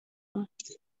En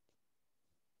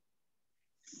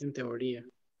teoría.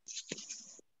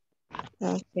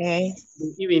 Okay.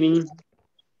 Good evening.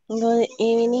 Good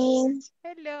evening.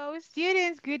 Hello,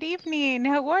 students. Good evening.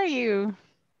 How are you?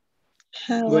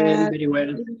 How Well, are very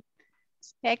well. you?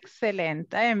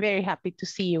 Excellent. I am very happy to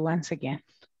see you once again.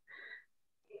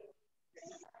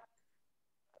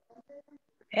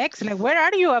 Excellent. Where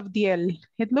are you, Abdiel?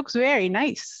 It looks very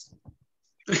nice.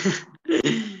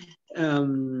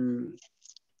 um,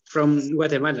 from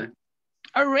Guatemala.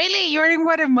 Oh, really? You're in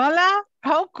Guatemala?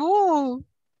 How cool.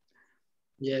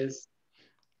 Yes.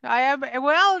 I am,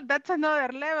 well, that's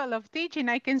another level of teaching.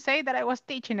 I can say that I was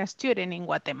teaching a student in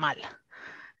Guatemala.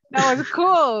 That was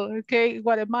cool. Okay,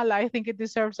 Guatemala, I think it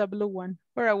deserves a blue one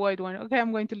or a white one. Okay,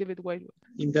 I'm going to leave it white one.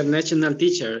 International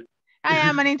teacher. I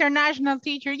am an international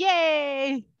teacher.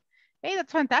 Yay! Hey,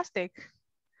 that's fantastic.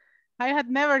 I had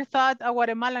never thought a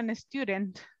Guatemalan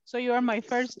student. So you are my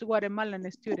first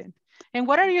Guatemalan student. And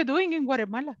what are you doing in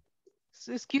Guatemala?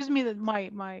 Excuse me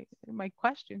my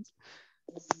questions.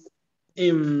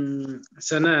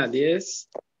 Zona 10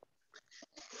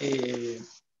 de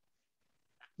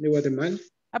Guatemala.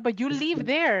 But you live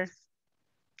there.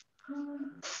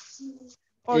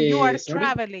 Or you are Sorry?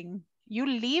 traveling. You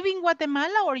live in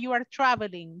Guatemala or you are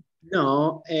traveling?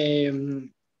 No,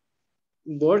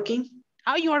 working.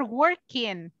 Oh, you are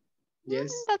working.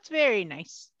 Yes. That's very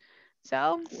nice.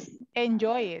 So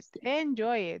enjoy it.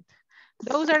 Enjoy it.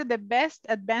 Those are the best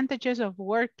advantages of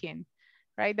working,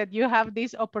 right? That you have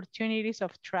these opportunities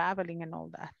of traveling and all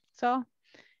that. So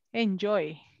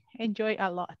enjoy a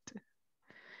lot.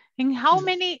 And how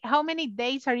many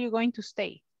days are you going to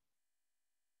stay?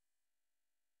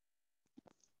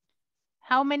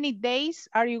 How many days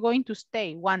are you going to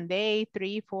stay? 1 day,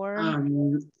 3,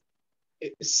 4?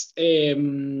 It's,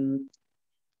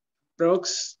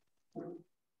 prox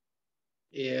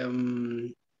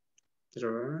 10,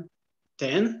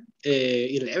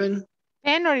 11.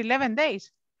 10 or 11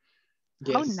 days?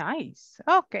 Yes. How nice.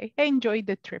 Okay, enjoy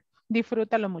the trip.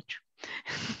 Disfrútalo mucho.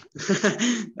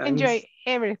 Enjoy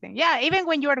everything. Yeah, even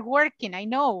when you are working, I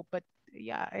know, but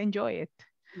yeah, enjoy it.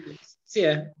 Yes.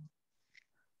 Yeah.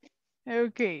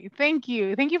 Okay, thank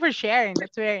you. Thank you for sharing.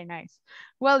 That's very nice.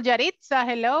 Well, Yaritza,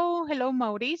 hello. Hello,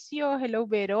 Mauricio. Hello,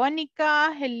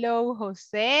 Verónica. Hello,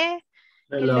 José.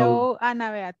 Hello,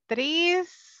 Ana Beatriz.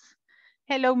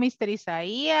 Hello, Mr.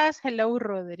 Isaías. Hello,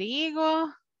 Rodrigo.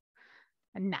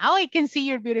 And now I can see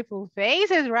your beautiful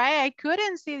faces, right? I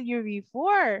couldn't see you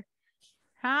before.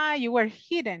 Ah, you were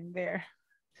hidden there.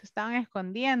 Se estaban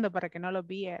escondiendo para que no los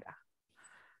viera.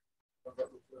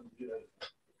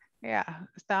 Yeah,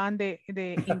 estaban de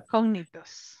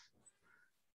incógnitos.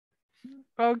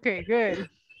 Okay, good.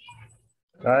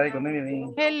 Hi, good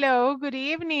evening. Hello, good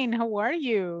evening. How are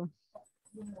you?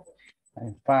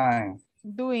 I'm fine.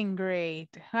 Doing great.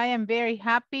 I am very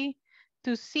happy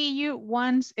to see you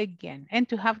once again and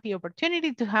to have the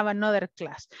opportunity to have another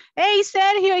class. Hey,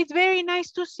 Sergio, it's very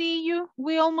nice to see you.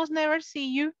 We almost never see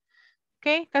you.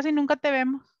 Okay, casi nunca te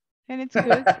vemos. And it's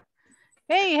good.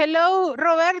 Hey, hello,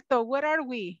 Roberto. Where are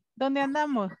we? ¿Dónde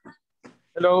andamos?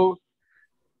 Hello.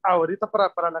 Ahorita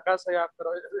para la casa ya,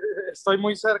 pero estoy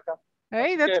muy cerca.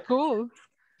 Hey, that's cool.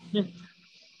 Sí.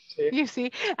 You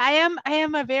see, I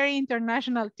am a very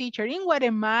international teacher in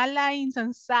Guatemala, in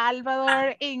San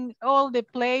Salvador, in all the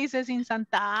places, in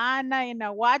Santa Ana, in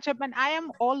Ahuachapan. I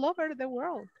am all over the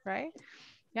world, right?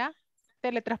 Yeah.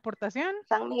 Teletransportación.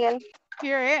 San Miguel.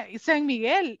 Here, San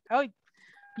Miguel. Oh,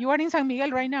 you are in San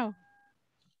Miguel right now.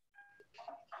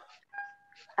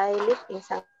 I live in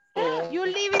San Miguel. You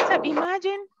live in San,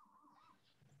 imagine.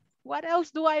 What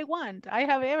else do I want? I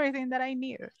have everything that I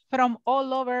need from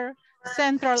all over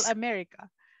Central America.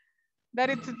 That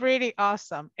is really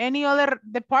awesome. Any other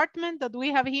department that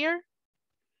we have here?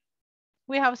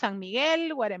 We have San Miguel,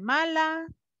 Guatemala,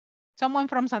 someone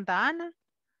from Santa Ana.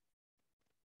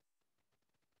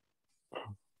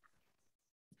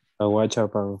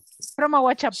 Aguachapan. From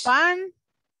Ahuachapan.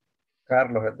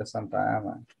 Carlos es de Santa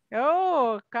Ana.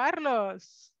 Oh,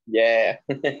 Carlos. Yeah.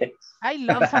 I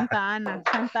love Santa Ana.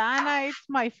 Santa Ana is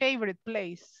my favorite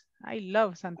place. I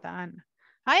love Santa Ana.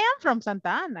 I am from Santa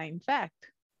Ana, in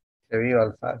fact. Que viva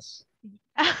el FAS.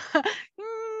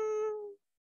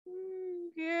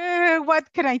 Yeah,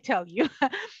 what can I tell you?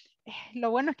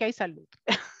 Lo bueno es que hay salud.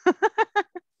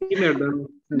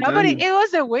 No, but it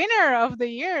was the winner of the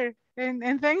year.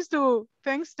 And thanks to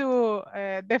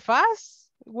the FAS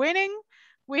winning,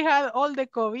 we had all the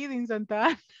COVID in Santa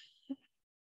Ana.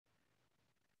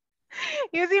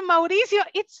 You see, Mauricio,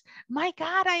 it's, my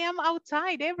God, I am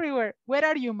outside everywhere. Where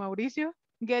are you, Mauricio?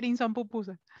 Getting some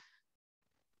pupusas.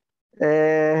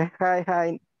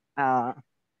 Hi.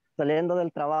 saliendo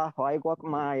del trabajo. I walk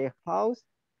my house,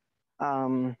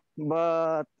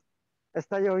 but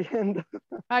está lloviendo.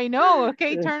 I know.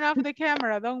 Okay, turn off the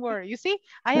camera. Don't worry. You see,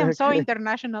 I am so Okay.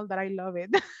 international that I love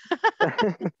it.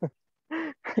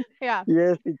 Yeah.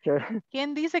 Yes, teacher.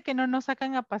 ¿Quién dice que no nos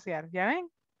sacan a pasear? ¿Ya ven?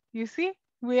 You see,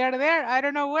 we are there. I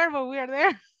don't know where, but we are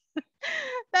there.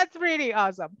 That's pretty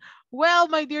awesome. Well,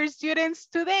 my dear students,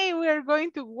 today we are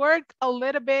going to work a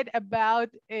little bit about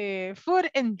food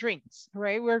and drinks,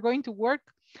 right? We're going to work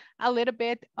a little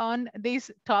bit on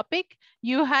this topic.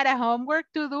 You had a homework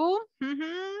to do?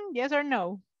 Yes or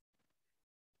no?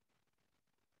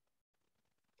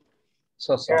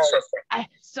 So.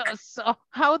 So.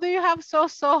 How do you have so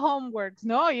homeworks?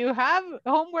 No, you have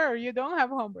homework or you don't have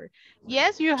homework.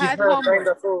 Yes, you had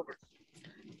homework.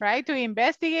 Right, to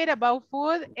investigate about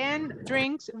food and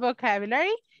drinks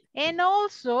vocabulary and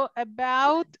also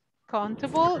about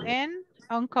countable and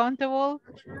uncountable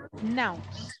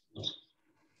nouns.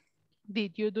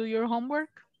 Did you do your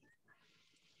homework?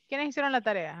 ¿Quiénes hicieron la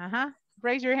tarea? Ajá.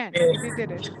 Raise your hand if you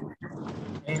did it.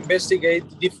 Investigate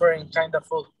different kind of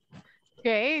food.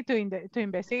 Okay, to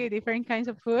investigate different kinds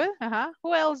of food.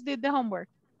 Who else did the homework?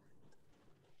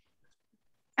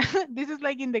 This is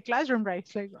like in the classroom, right?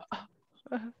 It's like,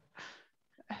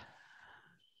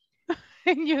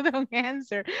 you don't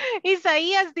answer.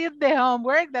 Isaías did the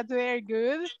homework. That's very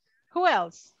good. Who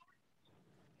else?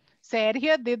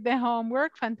 Sergio did the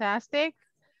homework. Fantastic.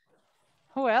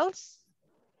 Who else?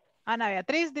 Ana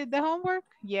Beatriz did the homework.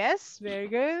 Yes, very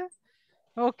good.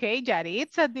 Okay,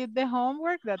 Yaritza did the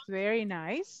homework. That's very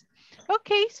nice.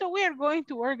 Okay, so we are going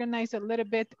to organize a little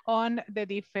bit on the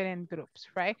different groups,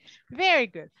 right? Very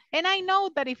good. And I know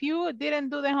that if you didn't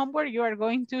do the homework, you are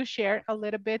going to share a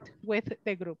little bit with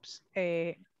the groups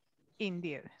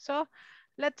indeed. So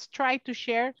let's try to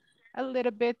share a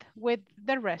little bit with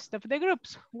the rest of the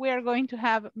groups. We are going to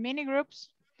have mini groups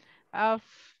of,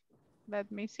 let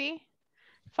me see,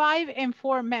 5 and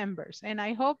 4 members. And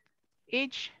I hope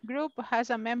each group has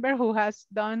a member who has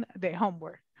done the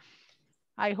homework.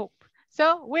 I hope.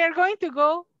 So we are going to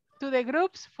go to the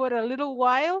groups for a little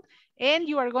while and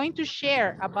you are going to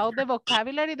share about the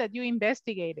vocabulary that you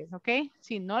investigated, okay?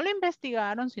 Si no lo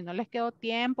investigaron, si no les quedó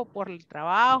tiempo por el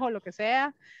trabajo, lo que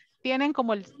sea, tienen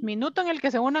como el minuto en el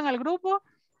que se unan al grupo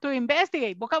to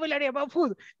investigate vocabulary about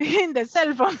food in the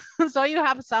cell phone. So you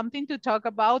have something to talk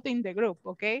about in the group,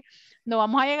 okay? No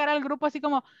vamos a llegar al grupo así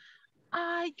como,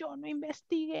 ay, yo no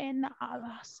investigué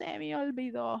nada, se me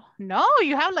olvidó. No,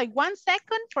 you have like 1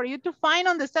 second for you to find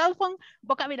on the cell phone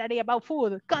vocabulary about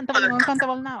food, countable and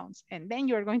uncountable nouns, and then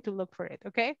you're going to look for it,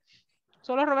 okay?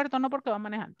 Solo Roberto no porque va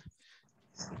manejando.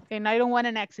 And I don't want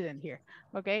an accident here,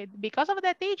 okay? Because of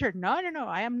the teacher, no,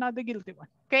 I am not the guilty one,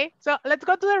 okay? So let's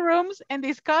go to the rooms and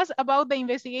discuss about the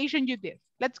investigation you did.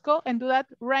 Let's go and do that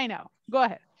right now. Go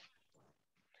ahead.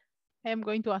 I am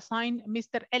going to assign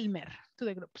Mr. Elmer to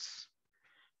the groups.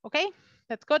 Okay,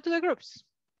 let's go to the groups.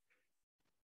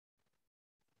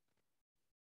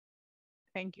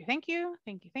 Thank you. Thank you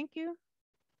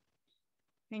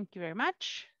very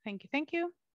much. Thank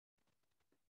you.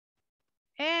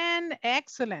 And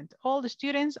excellent. All the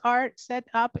students are set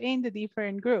up in the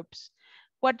different groups.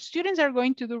 What students are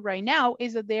going to do right now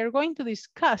is that they are going to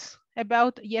discuss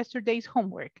about yesterday's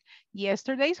homework.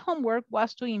 Yesterday's homework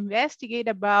was to investigate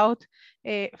about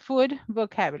food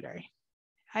vocabulary.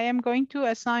 I am going to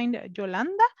assign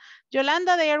Yolanda.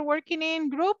 Yolanda, they are working in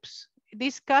groups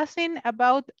discussing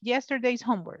about yesterday's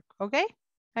homework, okay?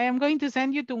 I am going to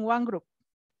send you to one group.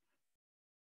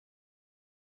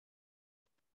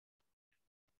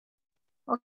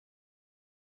 Okay.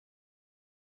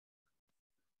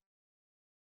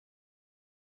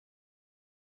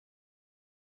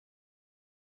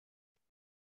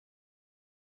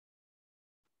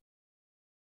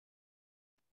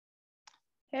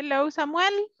 Hello,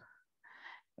 Samuel.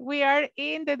 We are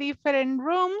in the different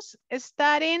rooms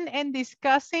studying and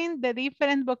discussing the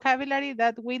different vocabulary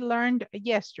that we learned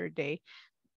yesterday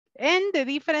and the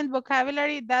different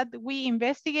vocabulary that we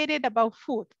investigated about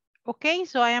food. Okay,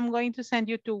 so I am going to send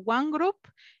you to one group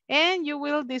and you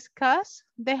will discuss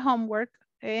the homework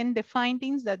and the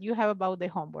findings that you have about the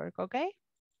homework, okay?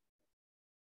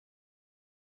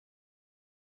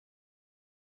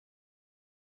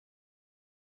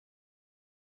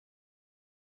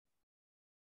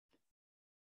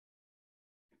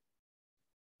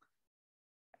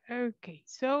 Okay,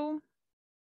 so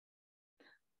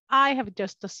I have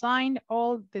just assigned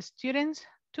all the students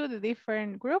to the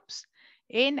different groups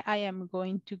and I am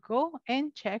going to go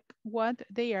and check what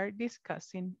they are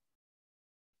discussing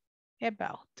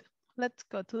about. Let's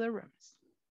go to the rooms.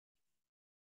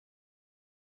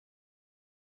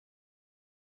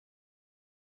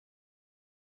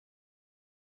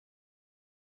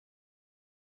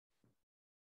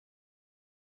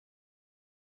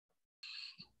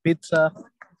 Pizza.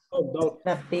 Hot dog.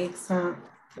 La pizza,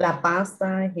 la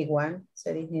pasta es igual,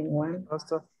 se dice igual.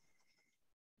 Pasta.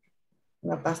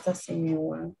 La pasta sí es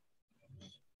igual.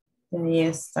 Y ahí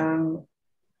están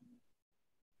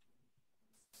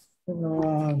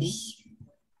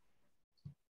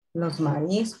los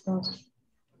mariscos.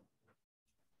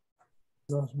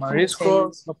 Los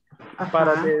mariscos.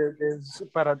 Ajá.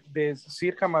 Para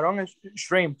decir camarón es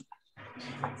shrimp.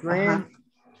 Ajá.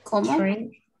 ¿Cómo?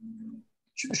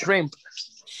 Shrimp.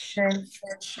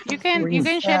 You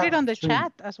can share it on the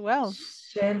chat as well.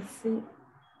 Shellfish.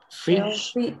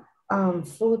 Fish.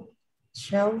 Food.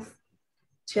 Shellfish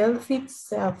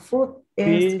food es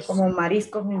Fish. como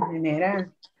mariscos en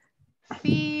general.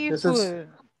 Seafood.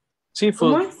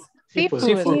 Seafood. ¿Cómo es?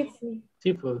 Seafood.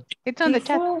 Seafood. It's on the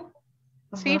chat. Seafood.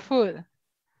 Seafood.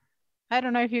 I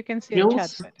don't know if you can see the chat.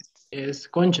 Shells But it's... es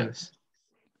conchas.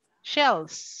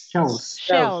 Shells. Shells.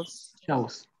 Shells.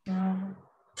 Shells.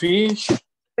 Fish.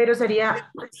 Pero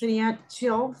sería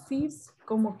shellfish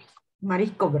como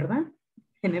marisco, ¿verdad?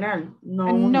 General.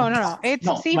 No. No. It's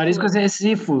No, seafood. mariscos es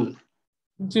seafood.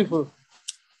 Seafood.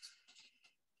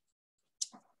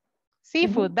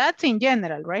 Seafood. That's in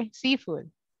general, right?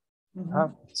 Seafood.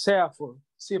 Seafood.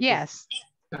 Seafood. Yes.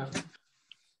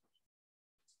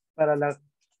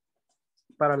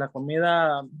 Para la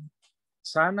comida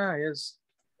sana es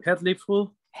healthy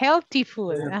food. Healthy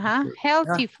food.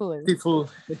 Healthy food. Healthy food.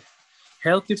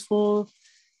 Healthy food.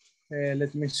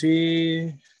 Let me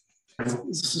see.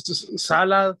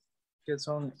 Salad, que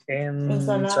son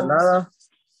ensalada.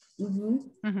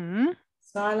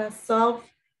 Salad,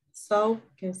 soup,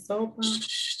 que es sopa.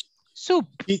 Soup.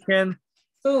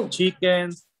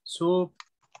 Chicken, soup.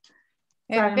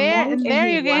 And there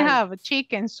you can have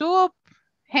chicken soup,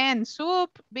 hen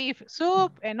soup, beef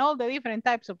soup, and all the different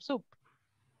types of soup.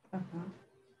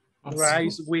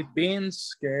 Rice with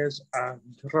beans, que es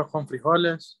arroz con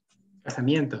frijoles.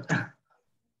 Casamiento.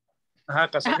 Ajá,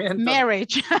 casamiento.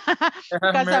 Marriage.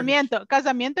 Casamiento.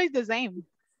 Casamiento is the same.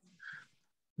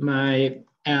 My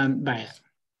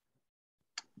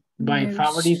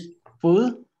favorite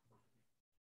food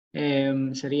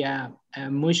sería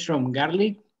mushroom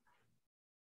garlic,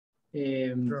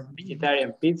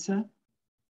 vegetarian pizza,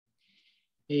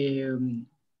 vegan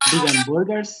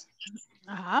burgers,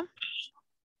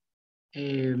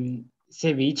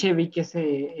 ceviche, vi que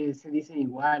se dice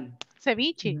igual.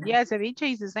 Ceviche, yeah,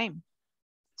 ceviche is the same.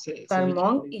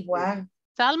 Salmón igual.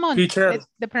 Salmon, Teacher.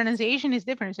 the pronunciation is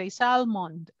different. Say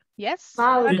salmon. Yes?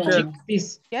 Salmon.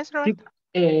 Yes, Roberto.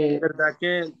 ¿Verdad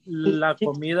que la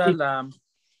comida, la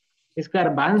es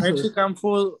garbanzos? Mexican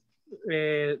food,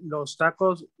 los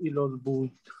tacos y los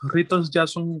burritos ya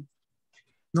son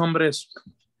nombres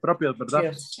propios,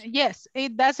 ¿verdad? Yes,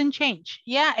 it doesn't change.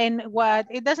 Yeah, and what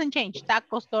it doesn't change.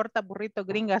 Tacos, torta, burrito,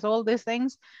 gringas, all these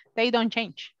things, they don't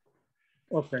change.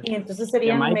 Okay. Y entonces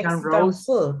serían Jamaican Mexican roast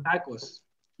food. tacos.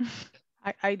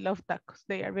 I love tacos.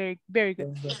 They are very, very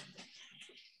good.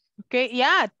 Okay,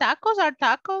 yeah, tacos are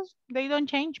tacos. They don't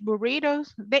change.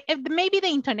 Burritos. Maybe the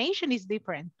intonation is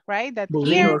different, right? That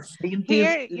here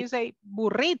you say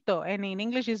burrito, and in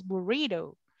English is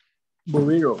burrito.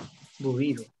 Burrito.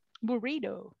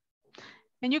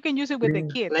 And you can use it with the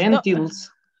kids.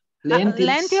 Lentils.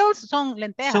 Lentils son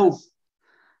lentejas. Soup.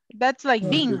 That's like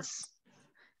beans.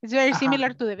 It's very similar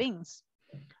to the beans.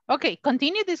 Okay,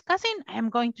 continue discussing. I'm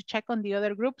going to check on the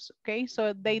other groups, okay?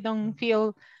 So they don't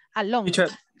feel alone. Teacher,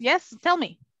 yes, tell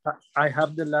me. I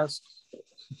have the last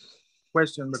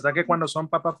question. ¿Verdad que cuando son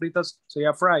papas fritas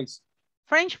sería fries?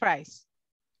 French fries.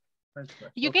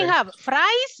 You can have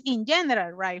fries in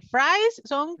general, right? Fries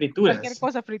son cualquier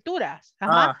cosa, frituras.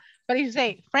 But if you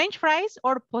say French fries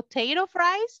or potato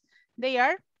fries, they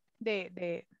are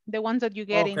the ones that you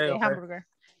get in the hamburger.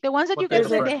 The ones that you get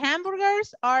with the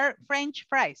hamburgers are French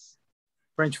fries.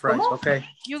 French fries, okay.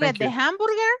 You get the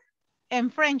hamburger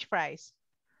and French fries.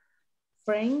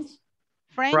 French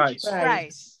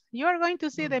fries. You are going to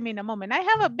see them in a moment. I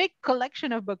have a big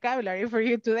collection of vocabulary for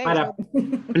you today. Para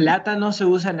plátano se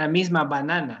usa la misma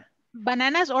banana.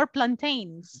 Bananas or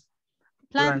plantains.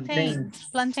 Plantains.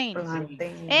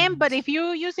 But if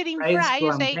you use it in fry,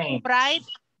 you say fried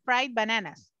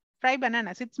bananas. Fried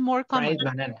bananas. It's more common. Fried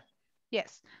banana.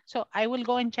 Yes. So I will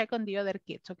go and check on the other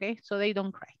kids, okay? So they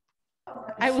don't cry.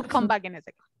 I will come back in a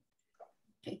second.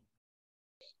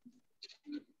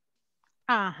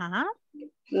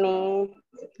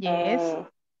 Yes.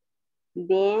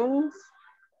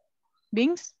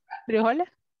 Beans. Frijoles.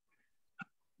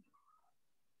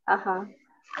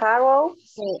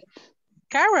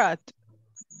 Carrot.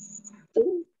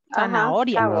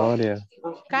 Zanahoria.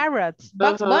 Carrots.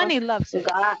 Bugs Bunny loves it.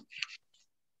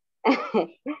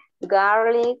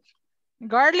 garlic,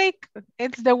 Garlic,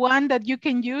 it's the one that you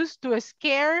can use to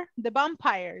scare the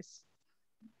vampires.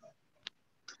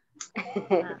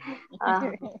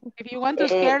 If you want to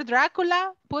scare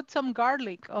Dracula, put some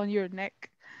garlic on your neck.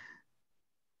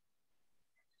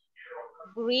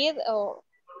 Bread, or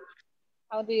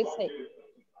how do you say?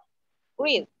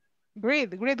 Bread.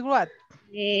 Bread what?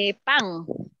 Pan.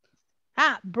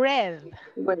 Bread.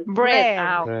 Bread.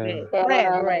 Okay.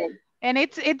 Bread. And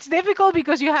it's difficult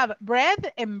because you have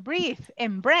bread and breathe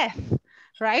and breath,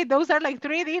 right? Those are like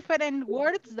three different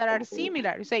words that are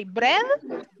similar. You say bread,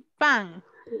 pan,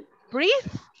 breathe,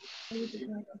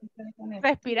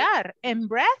 respirar, and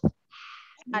breath,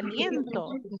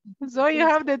 aliento. So you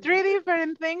have the three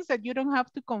different things that you don't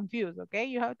have to confuse, okay?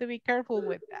 You have to be careful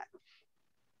with that.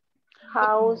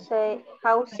 how say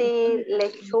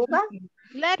lechuga?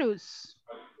 Lettuce.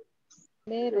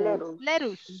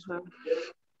 Lettuce.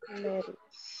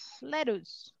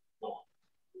 Lettuce.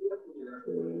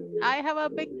 I have a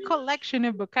big collection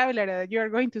of vocabulary that you are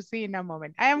going to see in a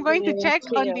moment. I am going to check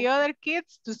on the other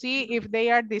kids to see if they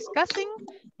are discussing,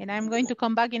 and I'm going to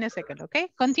come back in a second, okay?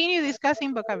 Continue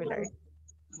discussing vocabulary.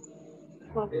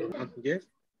 Yes.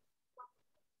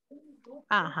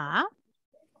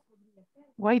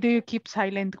 Why do you keep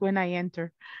silent when I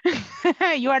enter?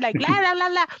 You are like, la, la, la,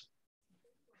 la.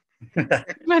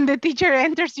 When the teacher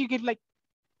enters, you get like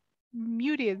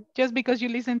muted just because you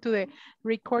listen to the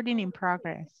recording in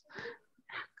progress.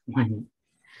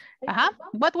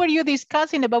 What were you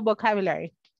discussing about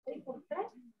vocabulary?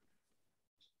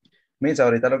 Miss,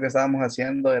 ahorita lo que estábamos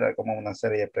haciendo era como una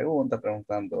serie de preguntas,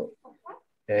 preguntando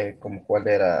como cuál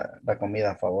era la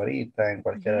comida favorita en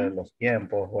cualquiera de los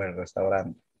tiempos o el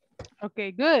restaurante.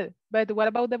 Okay, good. But what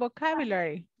about the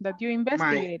vocabulary that you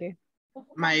investigated?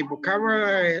 My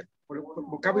vocabulary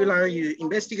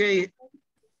investigate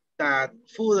that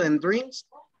food and drinks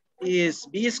is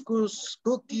biscuits,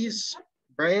 cookies,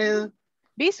 bread,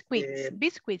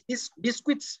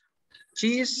 biscuits,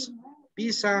 cheese,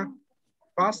 pizza,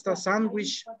 pasta,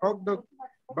 sandwich, hot dog,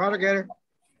 burger,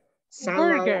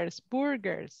 salad,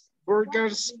 burgers,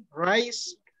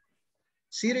 rice,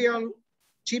 cereal,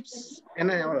 chips, and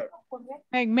other.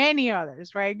 Like many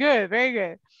others, right? Good, very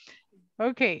good.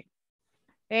 Okay.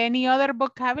 Any other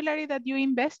vocabulary that you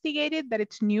investigated that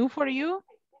it's new for you?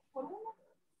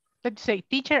 Let's say,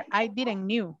 teacher, I didn't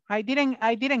know. I didn't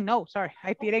know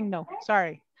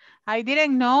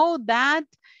that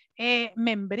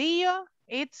membrillo,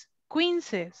 it's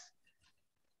quinces.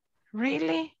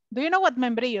 Really? Do you know what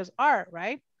membrillos are,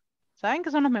 right? ¿Saben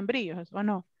qué son los membrillos o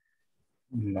no?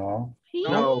 No.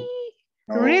 No.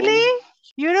 Really?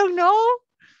 You don't know?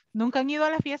 ¿Nunca han ido a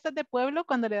las fiestas de pueblo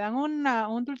cuando le dan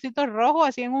un dulcito rojo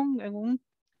así en un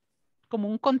como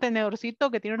un contenedorcito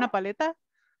que tiene una paleta?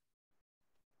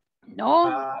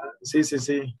 No. Sí. Es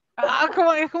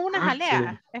como una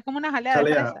jalea. Sí. Es como una jalea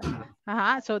de fresa.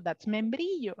 So that's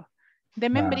membrillo. The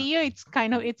membrillo, it's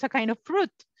a kind of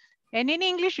fruit. And in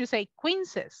English you say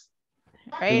quinces.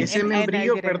 Right? Ese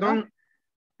membrillo, perdón.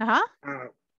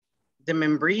 The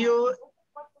membrillo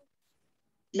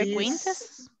The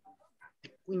quinces?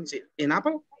 An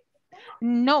apple?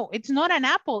 No, it's not an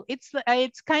apple. It's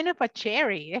kind of a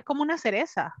cherry. Es como una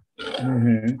cereza.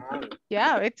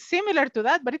 Yeah, it's similar to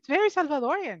that, but it's very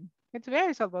Salvadorian.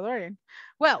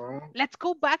 Well, let's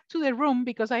go back to the room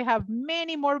because I have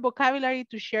many more vocabulary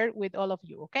to share with all of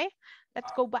you, okay?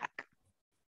 Let's go back.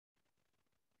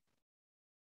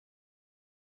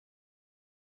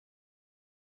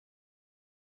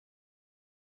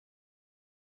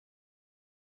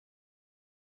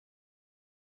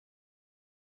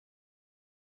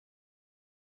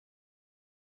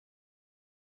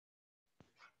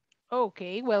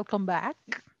 Okay, welcome back.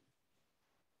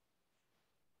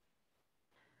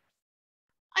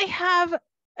 I have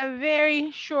a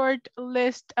very short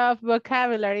list of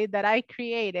vocabulary that I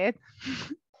created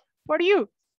for you.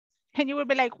 And you will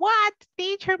be like, what,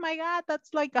 teacher? My God,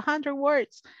 that's like 100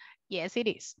 words. Yes, it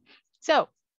is. So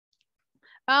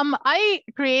I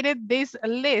created this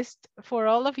list for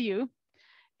all of you.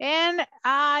 And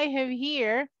I have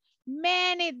here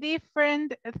many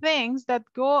different things that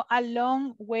go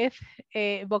along with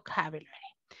vocabulary.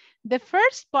 The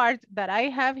first part that I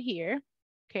have here,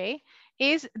 okay,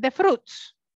 is the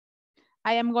fruits.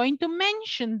 I am going to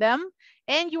mention them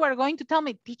and you are going to tell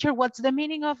me, teacher, what's the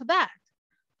meaning of that?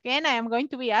 And I am going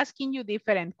to be asking you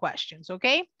different questions,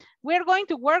 okay? We're going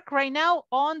to work right now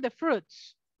on the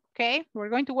fruits, okay? We're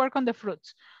going to work on the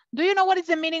fruits. Do you know what is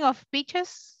the meaning of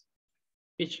peaches?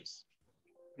 Peaches.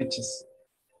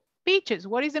 Peaches.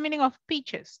 What is the meaning of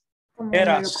peaches?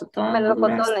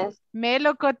 Melocotones.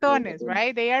 Melocotones,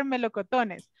 right? They are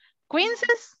melocotones.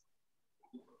 Quinces?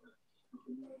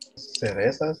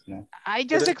 Cerezas, no. I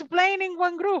just explained in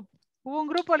one group. Hubo un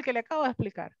grupo al que le acabo de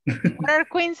explicar. What are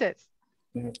quinces?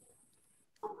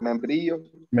 Membrillo.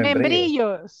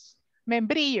 Membrillos.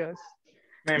 Membrillos.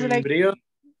 It's like- Membrillos.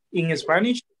 In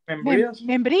Spanish, membrillos.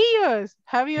 Membrillos.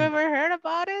 Have you ever heard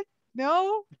about it?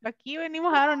 No. Aquí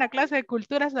venimos a dar una clase de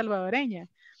cultura salvadoreña.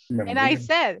 And I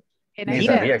said. Ni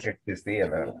sabía que existía,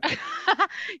 la verdad.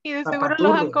 Y de seguro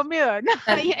los han comido. No,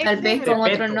 Tal vez con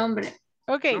otro nombre.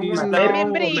 Okay.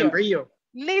 Membrillo. Membrillo.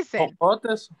 Listen.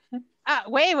 Jocotes.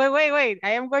 Wait.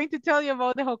 I am going to tell you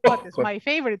about the jocotes, my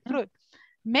favorite fruit.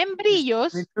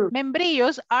 Membrillos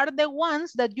are the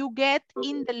ones that you get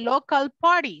in the local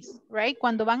parties, right?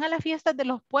 Cuando van a las fiestas de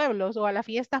los pueblos o a las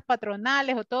fiestas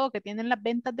patronales o todo que tienen las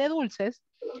ventas de dulces,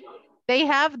 they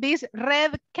have this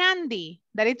red candy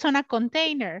that it's on a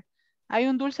container. Hay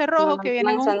un dulce rojo que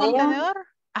viene en un contenedor.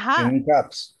 Ajá. En un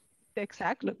caps.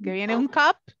 Exacto, que viene en un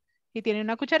cup y tiene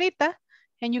una cucharita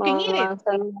and you can eat it.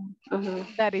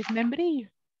 That is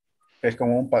membrillo. Es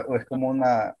como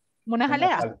una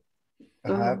jalea.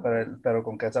 Ajá, pero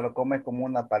con que se lo comes como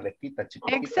una paletita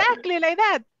chiquita. Exactly like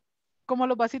that. Como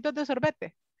los vasitos de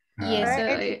sorbete. Y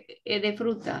eso es de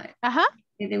fruta. Ajá.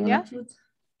 Es de una fruta.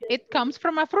 It comes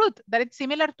from a fruit that is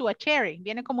similar to a cherry.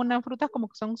 Viene como unas frutas como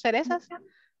que son cerezas.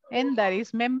 And that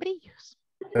is membrillos.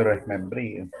 Pero es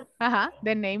membrillo. Ajá.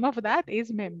 The name of that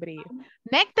is membrillo.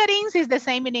 Nectarines is the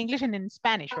same in English and in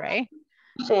Spanish, right?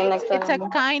 It's a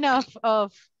kind of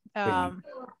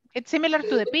it's similar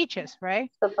to the peaches,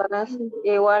 right?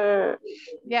 Igual.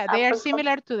 Yeah, they are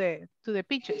similar to the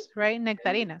peaches, right?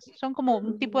 Nectarinas. Son como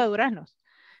un tipo de duraznos.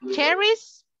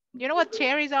 Cherries, you know what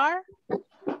cherries are?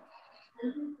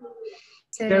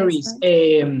 Cherries.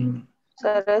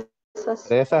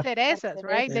 Cerezas,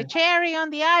 right? The cherry on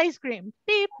the ice cream.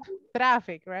 Beep,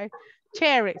 traffic, right?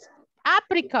 Cherries.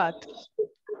 Apricot.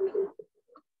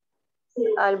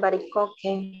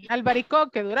 Albaricoque.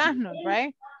 Albaricoque, duraznos,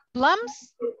 right?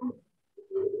 Plums.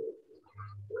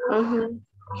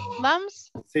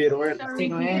 Plums.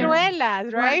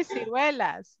 Ciruelas, right?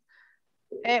 Ciruelas.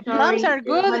 Plums are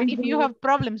good if you have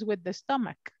problems with the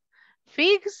stomach.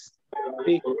 Figs.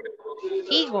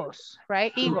 Higos,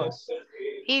 right? Higos.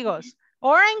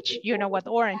 Orange, you know what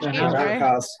orange is,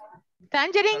 right?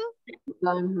 Tangerine.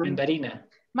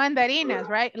 Mandarinas,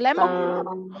 right?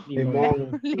 Lemon.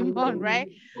 Limon, right?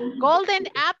 Golden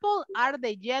apple are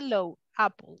the yellow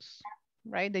apples,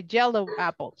 right? The yellow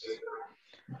apples.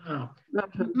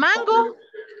 Mango.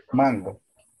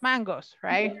 Mangos,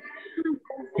 right?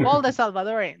 All the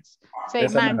Salvadorians say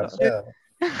mango.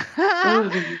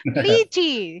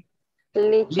 Lychee.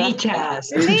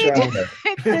 Lichas.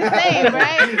 It's the same,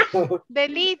 right? The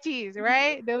lychees,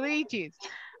 right? The lychees.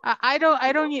 I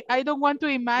don't want to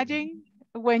imagine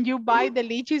when you buy the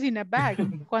lychees in a bag.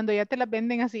 Cuando ya te las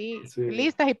venden así,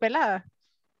 listas y peladas.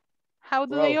 How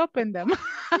do they open them?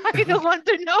 I don't want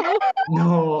to know.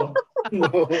 No.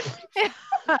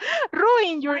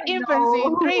 Ruin your infancy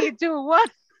in 3, 2, 1.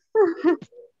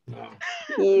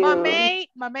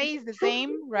 Mamey is the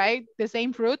same, right? The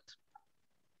same fruit,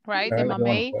 right? The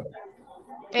mamey.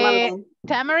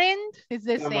 Tamarind is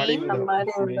the same.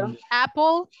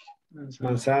 Apple.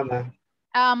 Manzana.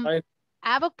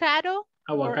 Avocado.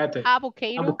 Aguacate.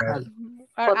 Avocado.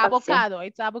 Or avocado.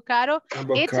 It's avocado.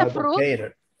 It's a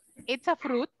fruit. It's a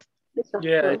fruit.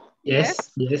 Yeah. Yes.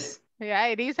 Yeah,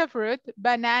 it is a fruit.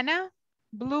 Banana,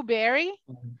 blueberry,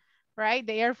 right?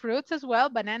 They are fruits as well.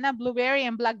 Banana, blueberry,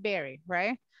 and blackberry,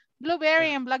 right?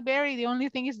 Blueberry and blackberry, the only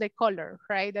thing is the color,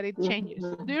 right? That it changes.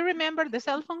 Do you remember the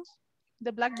cell phones?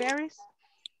 The Blackberries?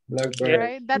 Blackberry.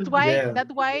 Right? That's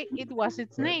why it was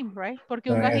its name, right?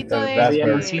 Porque un gajito de...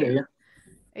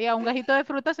 un gajito de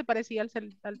fruta se parecía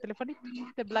al telefonito.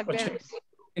 The Blackberries.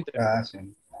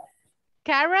 Sí.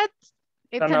 Carrot,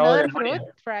 it's another fruit,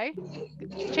 right?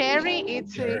 Cherry,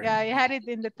 it's I had it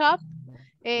in the top.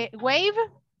 Wave,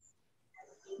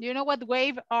 do you know what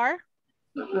wave are?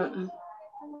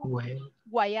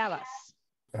 Guayabas.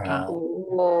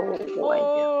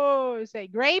 Say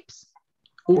grapes.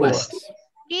 Uvas.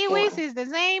 Kiwis is the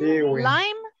same.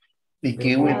 Lime. Y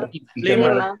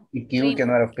kiwi que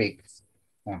no era figs.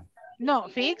 No,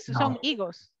 figs son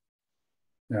higos.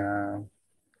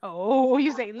 Oh,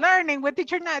 you say learning with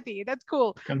teacher Nati. That's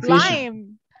cool. Confusion.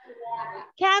 Lime.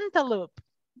 Cantaloupe.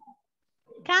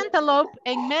 Cantaloupe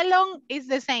and melon is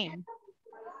the same.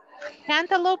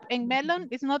 Cantaloupe and melon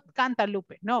is not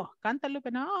cantaloupe. No,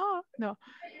 cantaloupe, no.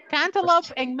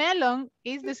 Cantaloupe and melon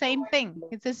is the same thing.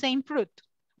 It's the same fruit,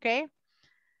 okay?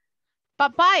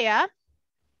 Papaya,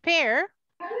 pear,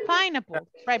 pineapple,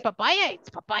 right? Papaya, it's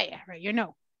papaya, right? You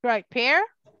know, right? Pear,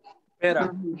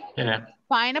 Pera.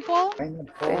 pineapple,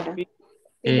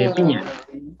 Piña.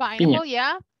 Pineapple,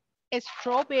 yeah.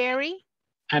 Strawberry.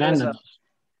 Arándano.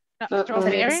 No,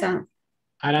 strawberry.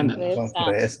 Arándano. Son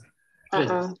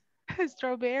fresas.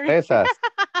 Strawberry. Fresas.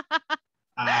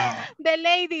 The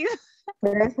ladies.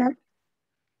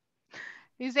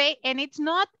 You say, and it's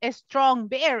not a strong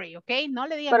berry, okay? No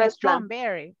le digan strong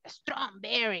berry. Strong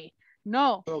berry.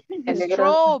 No, a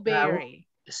strawberry.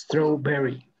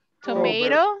 Strawberry.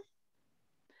 Tomato.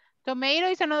 Tomato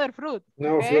is another fruit.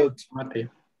 No okay? fruit.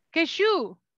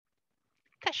 Cashew.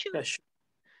 Cashew.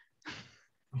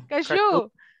 Cashew.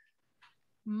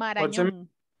 Marañón.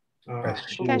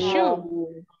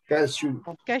 Cashew.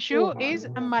 Cashew is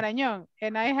a marañón.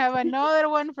 And I have another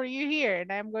one for you here.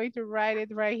 And I'm going to write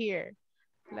it right here.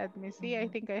 Let me see. I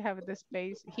think I have the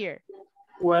space here.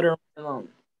 Watermelon.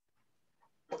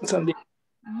 Sandia.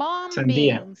 Mom Sandia.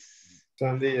 beans.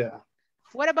 Sandia.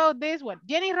 What about this one?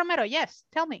 Jenny Romero, yes,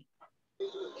 tell me.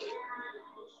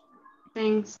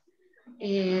 Thanks.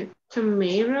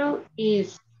 Tomato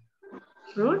is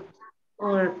fruit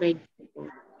or vegetable?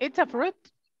 It's a fruit.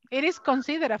 It is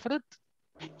considered a fruit.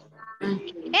 Okay.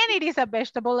 And it is a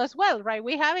vegetable as well, right?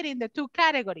 We have it in the two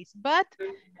categories, but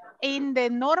in the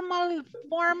normal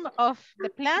form of the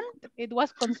plant, it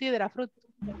was considered a fruit.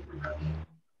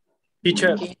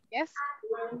 Teacher, Yes,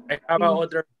 I have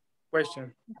another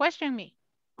question. question me.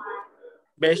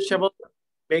 Vegetable,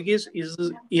 veggies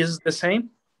is the same?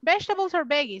 Vegetables or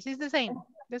veggies, it's the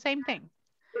same thing.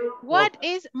 What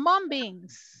is mung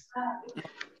beans?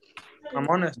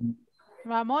 Mamones.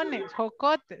 Mamones,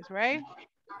 jocotes, right?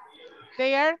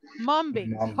 They are mung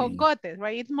beans, jocotes,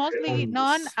 right? It's mostly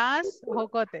known as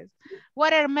jocotes.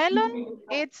 Watermelon,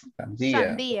 it's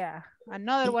sandia,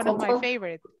 another one of my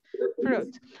favorite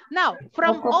fruits. Now,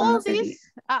 from all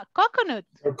these, coconut.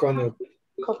 Coconut.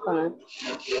 Coconut.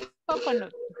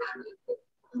 Coconut.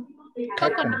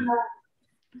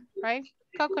 Right?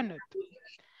 Coconut.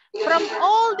 From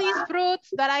all these fruits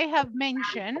that I have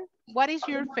mentioned, what is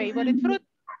your favorite fruit?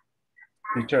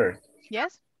 Teacher.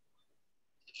 Yes?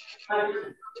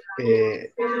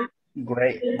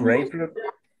 Grapefruit.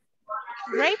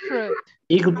 Grapefruit.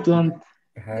 Eggplant.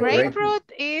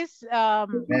 Grapefruit is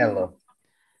Mellow.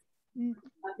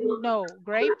 no,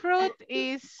 grapefruit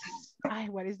is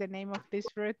what is the name of this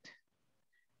fruit?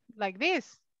 Like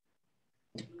this.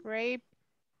 Grapefruit.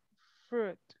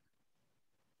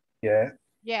 Yeah.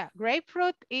 Yeah,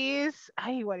 grapefruit is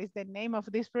what is the name of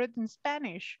this fruit in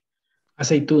Spanish?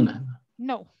 Aceituna.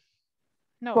 No.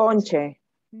 No. Ponche.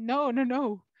 No.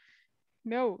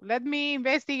 No, let me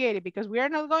investigate it because we are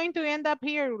not going to end up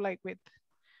here like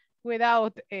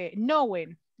without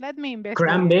knowing. Let me investigate.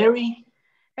 Cranberry.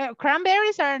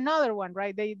 Cranberries are another one,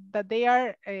 right? They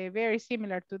are very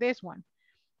similar to this one.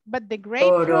 But the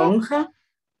grapefruit. Toronja.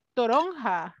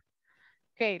 Toronja.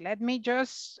 Okay, let me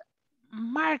just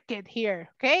mark it here.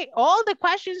 Okay, all the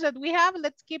questions that we have,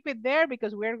 let's keep it there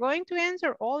because we're going to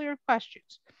answer all your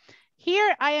questions.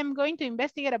 Here, I am going to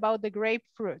investigate about the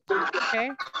grapefruit.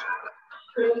 Okay.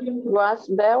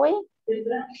 Raspberry.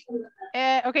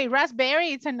 Okay, raspberry,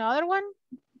 it's another one.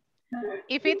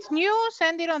 If it's new,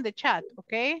 send it on the chat,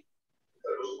 okay?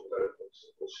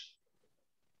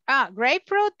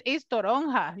 Grapefruit is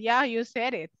toronja. Yeah, you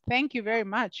said it. Thank you very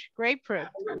much. Grapefruit.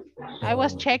 I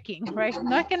was checking, right?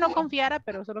 No es que no confiara,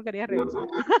 pero solo quería revisar.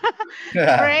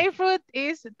 Grapefruit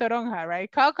is toronja,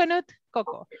 right? Coconut,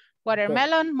 coco.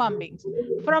 Watermelon, mung beans.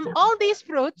 From all these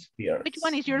fruits, which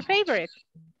one is your favorite?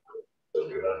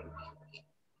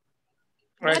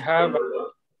 I have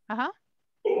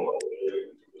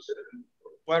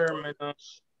watermelon.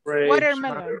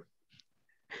 Watermelon.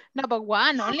 No, but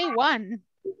one, only one.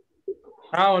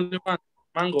 Only one.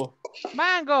 Mango.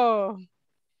 Mango.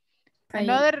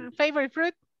 Another favorite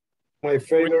fruit? My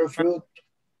favorite fruit,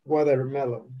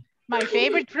 watermelon. My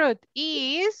favorite fruit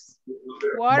is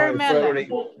watermelon.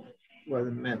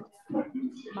 Watermelon.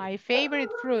 My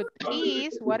favorite fruit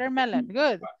is watermelon.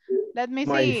 Good. Let me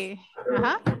see.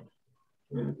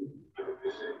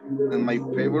 And my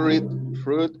favorite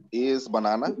fruit is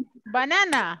banana.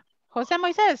 Banana. Jose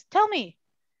Moises, tell me.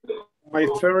 My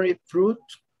favorite fruit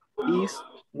is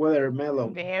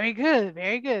watermelon. Very good,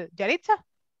 very good. Yaritza?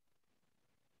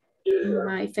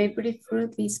 My favorite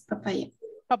fruit is papaya.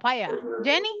 Papaya.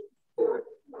 Jenny?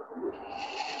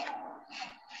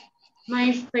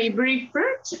 My favorite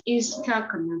fruit is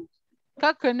coconut.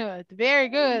 Coconut, very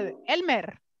good.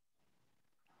 Elmer?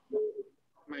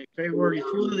 My favorite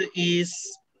food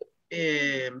is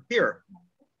pear.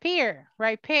 Pear,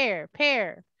 right? Pear.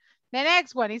 The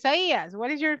next one, Isaias.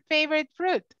 What is your favorite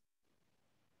fruit?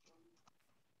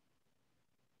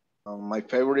 My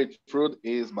favorite fruit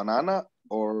is banana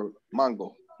or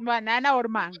mango. Banana or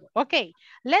mango. Okay,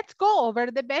 let's go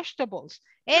over the vegetables.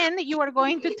 And you are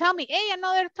going to tell me, hey,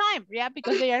 another time. Yeah,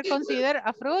 because they are considered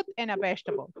a fruit and a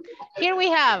vegetable. Here we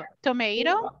have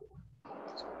tomato.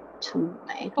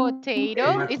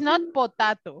 Potato. It's not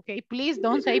potato, okay? Please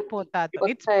don't say potato.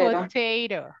 It's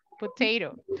potato.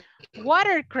 Potato.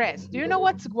 Watercress. Do you know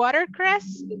what's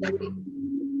watercress? Do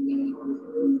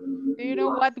you know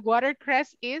what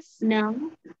watercress is?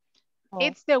 No.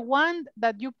 It's the one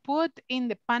that you put in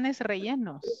the panes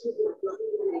rellenos.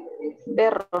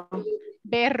 Berro.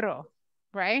 Berro,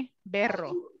 right?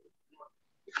 Berro.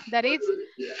 That is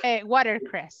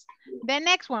watercress. The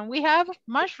next one, we have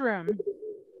mushroom.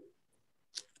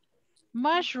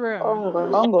 Mushroom.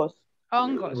 Hongos.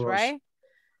 Hongos, right?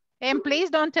 And please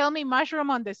don't tell me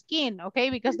mushroom on the skin, okay?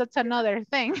 Because that's another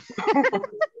thing.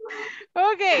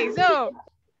 Okay, so,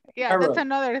 yeah, that's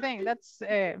another thing. That's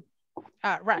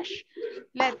rush.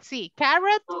 Let's see.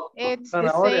 Carrot, it's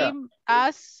the same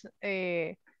as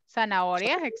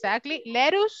zanahoria, exactly.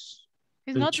 Lettuce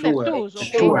is not lettuce,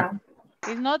 okay?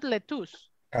 It's not lettuce.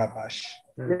 Cabbage.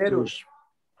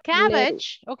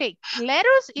 Cabbage, okay.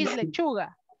 Lettuce is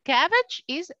lechuga. Cabbage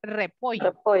is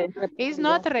repollo. It's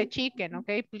not re-chicken,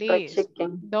 okay? Please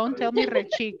don't tell me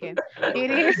re-chicken.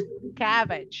 It is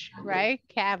cabbage, right?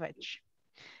 Cabbage.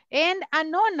 And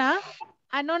anona,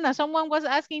 someone was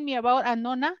asking me about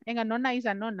anona, and anona is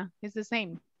anona. It's the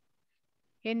same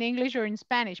in English or in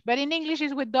Spanish, but in English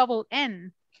is with double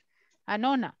N.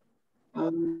 Anona.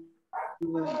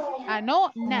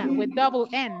 Anona with double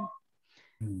N.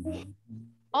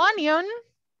 Onion.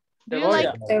 Do you like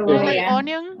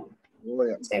onion?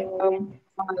 I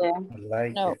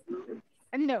like it.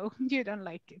 No, you don't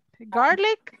like it.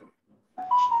 Garlic?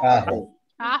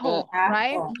 Ajo,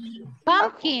 right?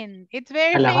 Pumpkin. It's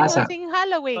very famous in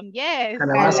Halloween. Yes.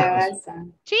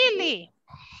 Chili.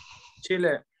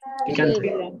 Chile.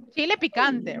 Chile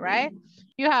picante, right?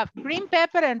 You have green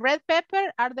pepper and red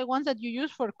pepper are the ones that you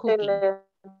use for cooking.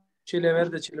 Chile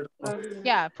verde, chile rojo.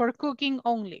 Yeah, for cooking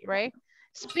only, right?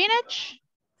 Spinach.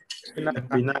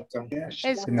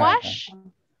 Squash.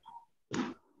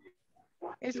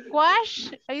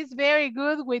 Squash is very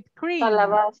good with cream.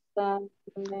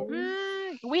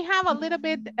 We have a little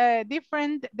bit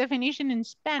different definition in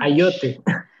Spanish. Ayote.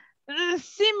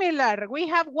 Similar. We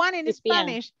have one in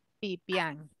Spanish.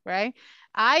 Pipián, right?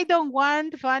 I don't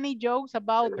want funny jokes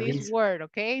about this word,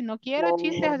 okay? No quiero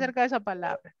chistes acerca de esa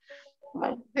palabra.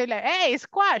 They're like, hey,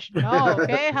 squash. No,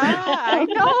 okay, I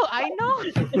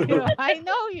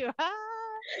know you.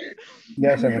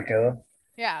 Ya se me quedó.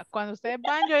 Ya, cuando ustedes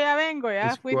van, yo ya vengo,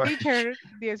 ya fui teacher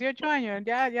 18 años,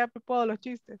 ya puedo los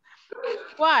chistes.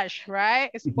 Squash, right?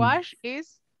 Squash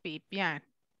is pipián,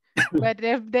 but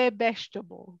the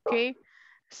vegetable, okay?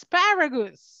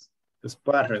 Asparagus. The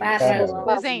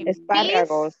same.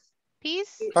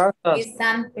 Peas.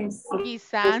 Guisantes,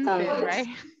 right?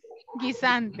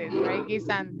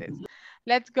 Guisantes.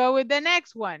 Let's go with the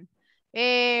next one.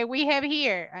 We have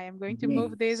here, I am going to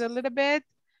move this a little bit.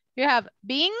 You have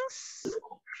beans.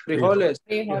 Frijoles.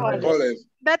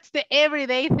 That's the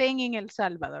everyday thing in El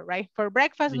Salvador, right? For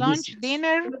breakfast, lunch,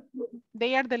 dinner,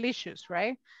 they are delicious,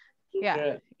 right?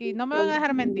 Yeah. Y no me van a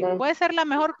dejar mentir. Puede ser la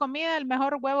mejor comida, el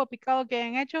mejor huevo picado que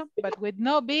hayan hecho, but with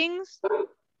no beans,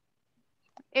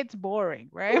 it's boring,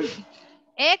 right?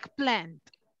 Eggplant.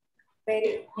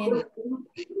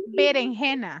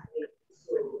 Berenjena.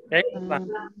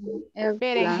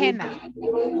 Berenjena.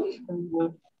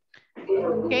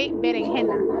 Okay,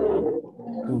 berenjena.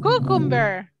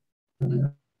 Cucumber.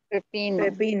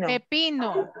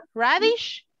 Pepino.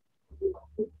 Radish.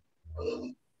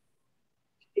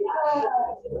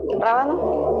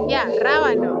 Rábano. Yeah,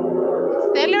 rábano.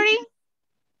 Celery.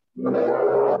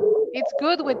 It's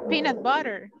good with peanut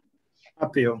butter.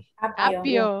 Apio.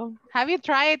 Have you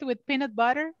tried it with peanut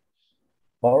butter?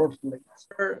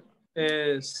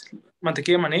 Es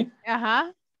mantequilla de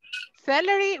maní.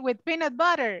 Celery with peanut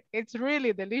butter. It's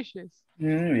really delicious.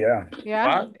 Yeah.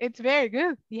 Yeah, it's very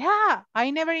good. Yeah,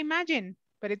 I never imagined,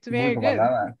 but it's very good.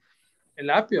 Banana. El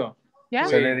apio. Yeah.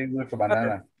 Celery with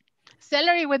banana.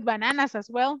 Celery with bananas as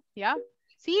well. Yeah.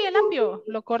 Sí, el apio.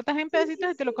 Lo cortas en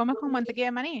pedacitos y te lo comes con mantequilla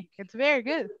de maní. It's very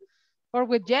good. Or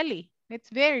with jelly. It's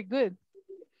very good.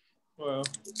 Well,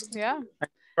 yeah.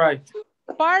 Right.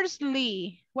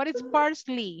 Parsley. What is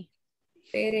parsley?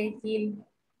 Perejil.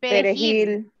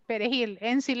 Perejil.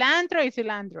 And cilantro is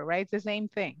cilantro, right? It's the same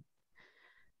thing.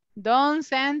 Don't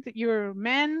send your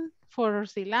man for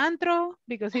cilantro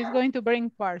because he's going to bring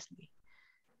parsley.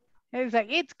 It's like,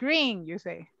 it's green, you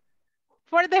say.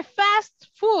 For the fast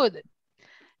food.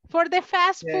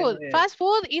 Fast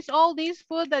food is all this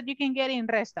food that you can get in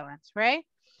restaurants, right?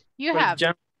 You have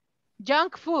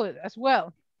Junk food as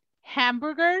well.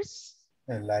 Hamburgers.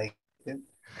 I like it.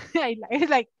 I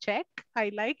like check.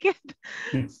 I like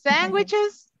it.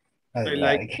 Sandwiches. I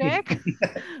like check.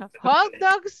 Hot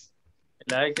dogs.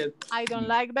 I like it. I don't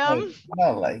like them. I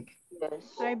like.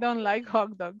 I don't like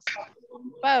hot dogs.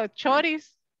 Well, choris.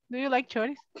 Do you like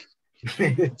choris?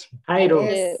 Jairo.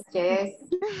 Yes.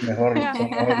 Mejor, Yeah.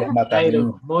 mejor los matan.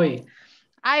 Jairo, muy.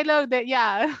 I love that.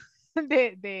 Yeah,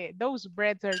 those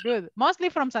breads are good. Mostly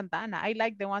from Santa Ana. I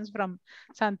like the ones from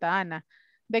Santa Ana.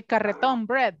 The carreton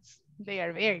breads. They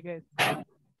are very good.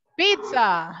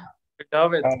 Pizza. I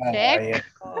love it. Check.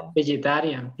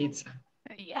 Vegetarian pizza.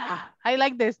 Yeah, I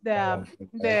like this.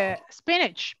 The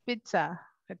spinach pizza.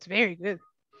 It's very good.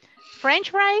 French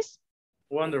fries.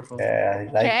 Wonderful. Yeah,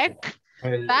 I like Check.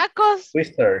 it. Tacos.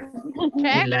 Twister.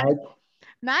 Check. Like.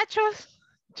 Nachos.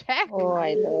 Check. Oh,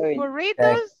 I love it.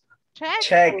 Burritos. Check.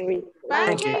 Check.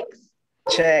 Pancakes.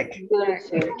 Check.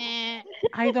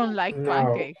 I don't like No.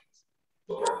 pancakes.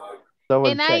 Double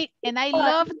And check. I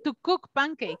love to cook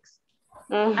pancakes.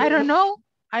 I don't know.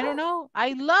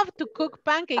 I love to cook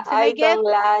pancakes. And I get don't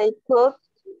like cook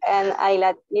and I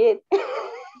like it.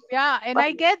 yeah, and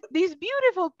I get these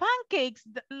beautiful pancakes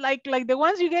like the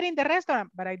ones you get in the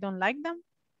restaurant, but I don't like them.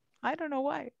 I don't know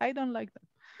why. I don't like them.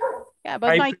 Yeah,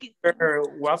 but I prefer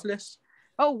waffles.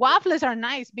 oh, waffles are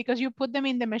nice because you put them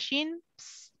in the machine.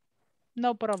 Psst,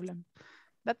 no problem.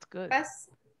 That's good. Crepas.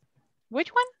 Which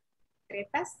one?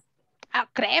 Crepas. Ah,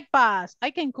 crepas.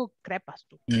 I can cook crepas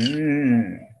too.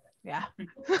 Yeah.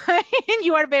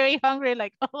 You are very hungry,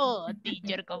 like, oh,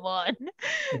 teacher, come on.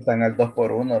 Están al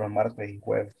 2x1 los martes y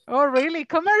jueves. Oh, really?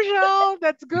 Commercial.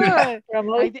 That's good. I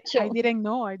Promotion. didn't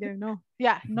know.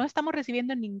 Yeah, no estamos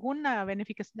recibiendo ninguna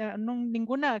bonificación,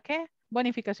 ninguna, ¿qué?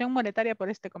 Bonificación monetaria por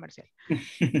este comercial.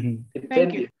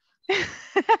 Thank you.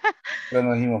 Pero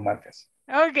no dijimos marcas.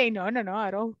 Okay, no,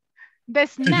 at all. The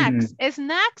snacks.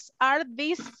 Snacks are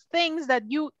these things that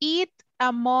you eat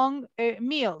among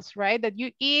meals, right? That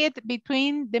you eat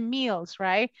between the meals,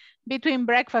 right? Between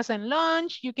breakfast and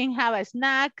lunch, you can have a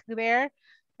snack there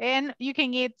and you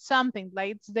can eat something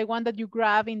like it's the one that you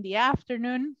grab in the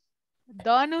afternoon.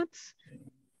 Donuts.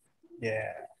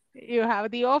 Yeah. You have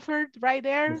the offer right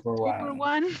there. 2 for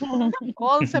 1.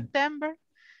 All September.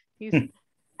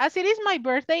 As it is my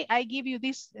birthday, I give you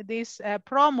this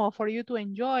promo for you to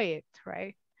enjoy it,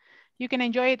 right? You can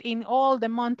enjoy it in all the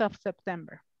month of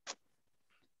September.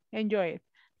 Enjoy it.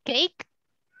 Cake.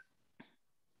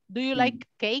 Do you like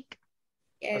cake?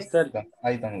 Yes.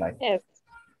 I don't like. Yes.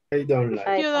 I don't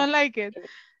like. You don't like it.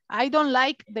 I don't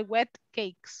like the wet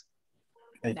cakes.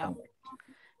 I No. don't like.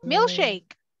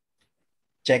 Milkshake.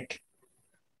 Check.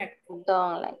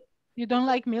 Don't like. You don't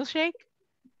like milkshake?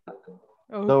 Okay.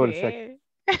 Double check.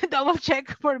 Double check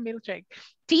for milkshake.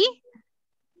 Tea?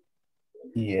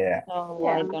 Yeah. Oh,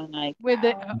 I don't like. With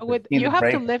In you have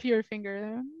to break. lift your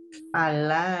finger. I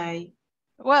like.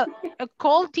 Well, a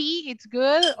cold tea, it's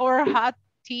good, or hot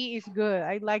tea is good.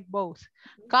 I like both.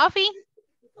 Coffee?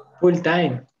 Full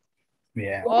time.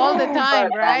 Yeah. All the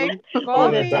time, right?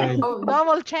 All the Coffee, time.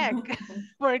 double check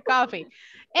for coffee.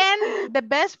 And the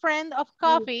best friend of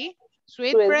coffee,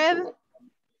 sweet bread,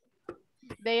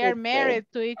 they are married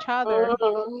to each other.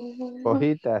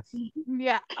 Hojitas.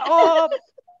 Yeah. Oh,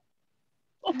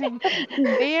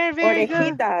 they are very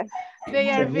good. Orejitas. They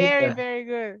are very, Semita. very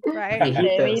good, right?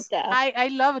 Hojitas. I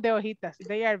love the hojitas.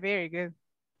 They are very good.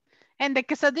 And the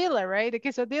quesadilla, right? The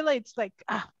quesadilla, it's like,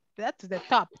 that's the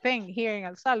top thing here in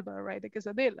El Salvador, right? The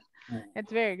quesadilla.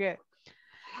 It's very good.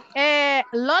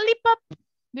 Lollipop.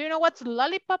 Do you know what's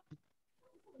lollipop?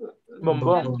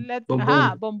 Bombón.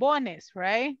 Bombones,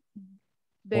 right?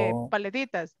 De Oh.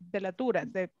 paletitas, de laturas,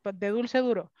 de dulce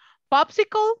duro.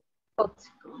 Popsicle?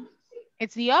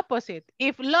 It's the opposite.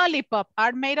 If lollipop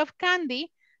are made of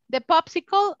candy, the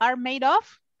popsicle are made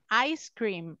of ice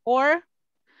cream, or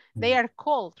they are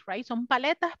cold, right? Son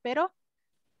paletas, pero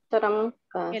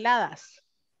heladas.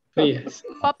 Yes.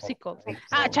 Popsicles.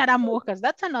 Charamuscas.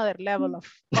 That's another level of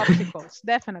popsicles,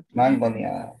 definitely.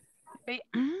 Mangoneada.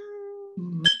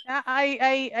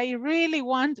 I really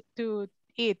want to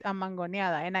eat a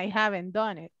mangoneada, and I haven't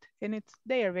done it, and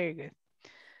they are very good.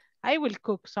 I will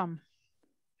cook some.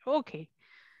 Okay,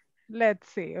 let's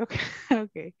see.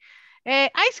 Okay.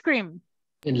 Ice cream.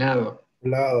 Helado.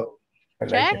 Helado.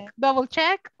 Check, double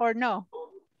check, or no?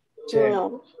 Check.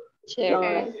 No. Check.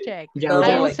 Okay, check. Yeah,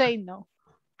 I will like. say no.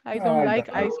 I No, don't I like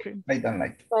don't ice like. cream. I don't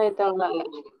like. I don't like.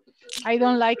 I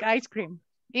don't like ice cream.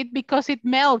 Because it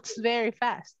melts very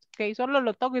fast. Okay, solo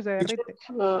lo toco y se derrite.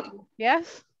 No.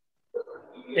 Yes?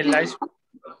 El ice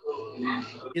cream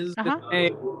is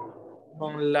made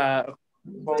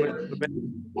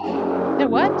The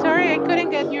what? Sorry, I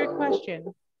couldn't get your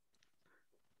question.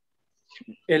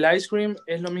 ¿El ice cream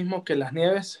es lo mismo que las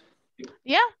nieves?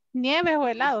 Yeah, nieves o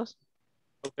helados.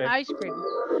 Okay. Ice cream.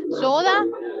 Soda,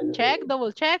 check,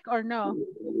 double check, or no?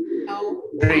 No.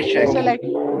 Three check. So like,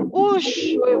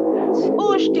 oosh,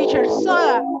 oosh, teacher,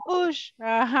 soda, oosh.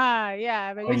 Aha,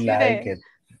 yeah, but I you see like the, it.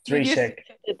 Three you check.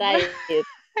 The diet.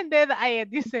 the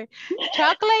diet, you say.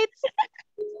 Chocolates,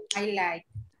 I like.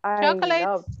 I chocolates.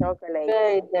 love chocolate.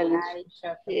 Very delicious. I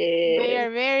chocolate. They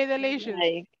are very delicious.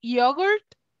 Like,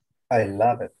 Yogurt, I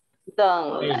love it.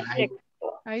 don't I like like.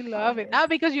 I love it. Ah,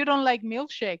 because you don't like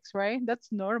milkshakes, right?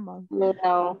 That's normal.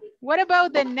 no. What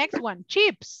about the next one?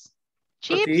 Chips.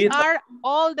 Chips Tortillita. are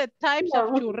all the types of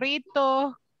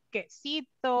churrito,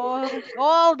 quesito,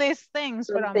 all these things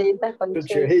from. Tortillitas con chile.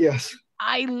 Chucherías.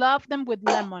 I love them with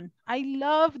lemon. I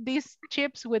love these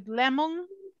chips with lemon.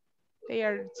 They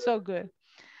are so good.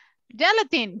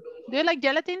 Gelatin. Do you like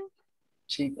gelatin?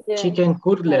 Chicken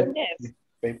cutlet. Yes.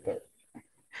 Paper.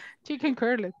 Chicken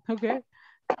cutlet. Okay.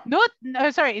 Nuts.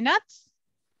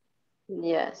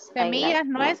 Yes. Semillas,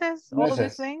 nueces, all these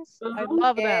Nueces. things. I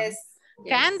love them. Yes.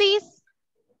 Candies.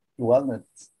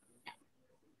 Walnuts.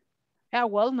 Yeah,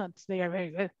 walnuts. They are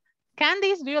very good.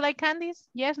 Candies. Do you like candies?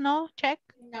 Yes, no, check.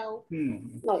 No.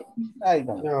 No. I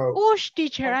don't know. No. Oosh,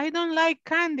 teacher, I don't like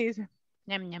candies.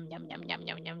 Yum, yum, yum, yum, yum,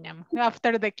 yum, yum, yum.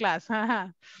 After the class.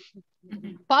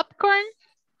 Popcorn.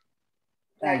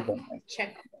 I don't like.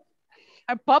 Check.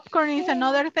 Popcorn is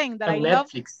another thing that On I love.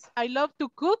 Netflix. I love to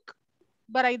cook,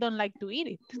 but I don't like to eat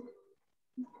it.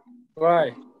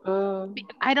 Why?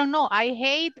 I don't know. I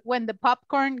hate when the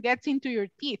popcorn gets into your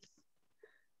teeth.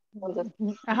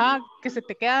 Ajá, que se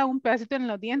te queda un pedacito en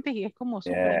los dientes y es como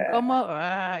súper incómodo.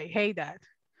 I hate that.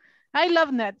 I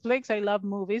love Netflix. I love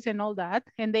movies and all that.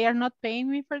 And they are not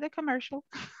paying me for the commercial.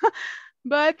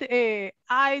 But I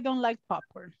don't like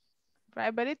popcorn.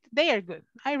 Right? But they are good.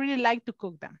 I really like to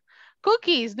cook them.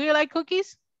 Cookies. Do you like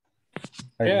cookies?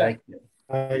 I like it.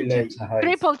 I like.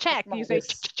 Triple check. You say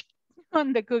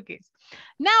on the cookies.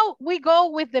 Now we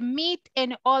go with the meat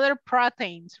and other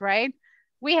proteins, right?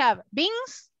 We have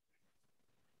beans.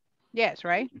 Yes,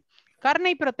 right? Carne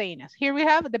y proteínas. Here we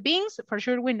have the beans. For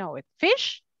sure we know it.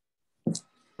 Fish.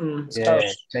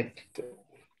 Yeah, check.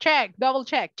 Check. Double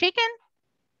check. Chicken.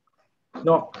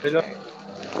 No.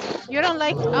 You don't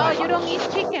like, oh, you don't eat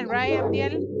chicken, right,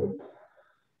 Abdiel?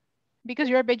 Because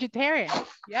you're a vegetarian.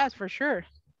 Yes, for sure.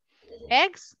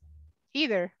 Eggs?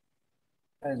 Either.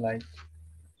 I like.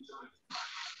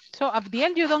 So,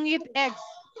 Abdiel, you don't eat eggs?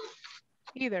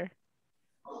 Either.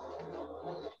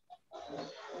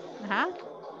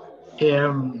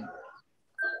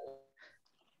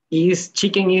 Is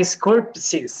chicken is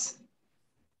corpses.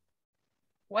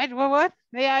 What?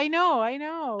 Yeah, I know.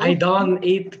 I don't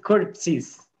eat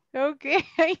corpses. Okay,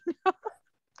 I know.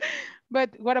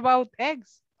 But what about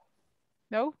eggs?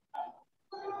 No?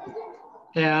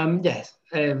 Yes.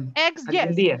 Eggs,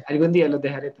 yes. Algún día los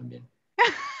dejaré también.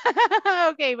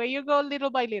 Okay, but you go little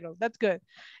by little. That's good.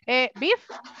 Beef?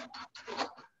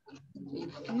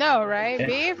 No, right?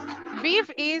 Beef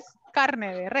is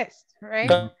carne de res, right?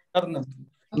 Carne.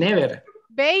 Never.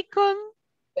 Bacon?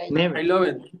 Never. I love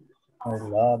it. I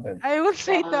love it. I would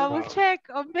say double check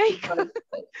on bacon.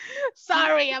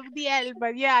 Sorry, Abdiel,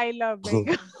 but yeah, I love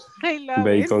bacon. I love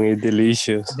Bacon is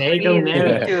delicious. Bacon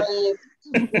never.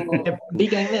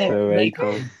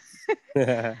 Bacon.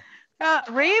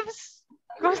 Ribs?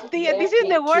 This is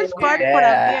the worst part for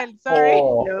Abdiel. Sorry.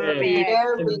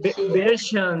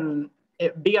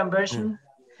 Vegan version.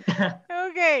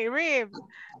 Okay, ribs.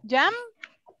 Jam?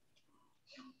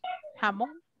 Jamón?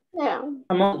 Yeah.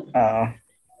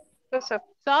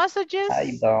 Sausages?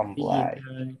 I don't like.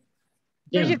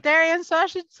 Vegetarian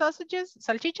sausages?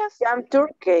 Salchichas? Jam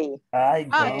turkey. I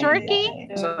don't turkey?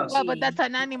 like. Well, but that's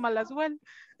an animal as well.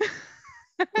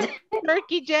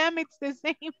 Turkey jam, it's the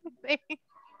same thing.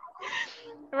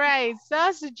 Right,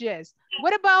 sausages.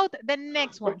 What about the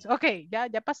next ones? Okay, ya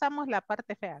pasamos la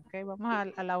parte fea. Okay,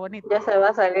 vamos a la bonita. Ya se va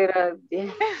a salir a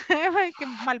Qué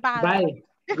malvada. Bye.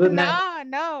 Good night.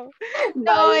 No,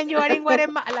 and you are in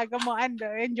Guatemala. Como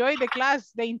ando. Enjoy the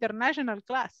class, the international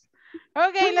class.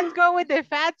 Okay, let's go with the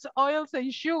fats, oils,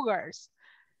 and sugars.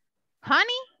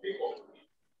 Honey?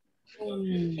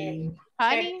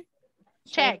 Honey?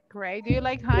 Check, right? Do you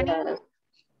like honey?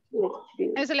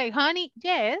 Is it like honey?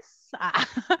 Yes.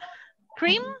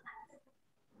 Cream?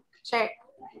 Check.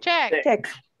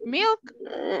 Milk?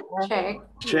 Check.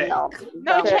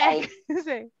 No, check.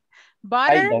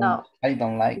 Butter? I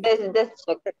don't like. That's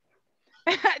check.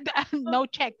 No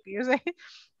check, you say.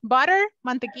 Butter?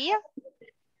 Mantequilla?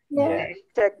 Yeah.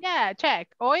 Check. Yeah, check.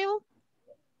 Oil?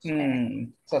 Yes.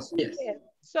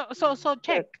 So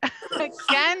check.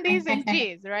 Candies and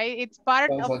cheese, right? It's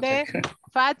part Also of the check.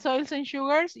 fats, oils, and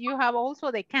sugars. You have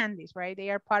also the candies, right? They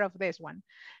are part of this one.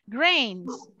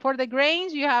 Grains. For the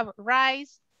grains, you have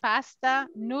rice, pasta,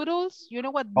 noodles. You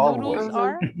know what noodles Always.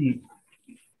 are?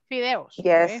 Fideos.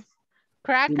 Yes. Right?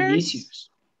 Crackers. Delicious.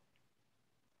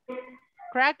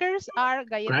 Crackers are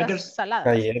galletas Crackers. saladas.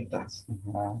 Galletas.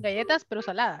 Ajá. Galletas, pero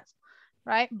saladas.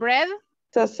 Right? Bread.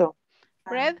 So.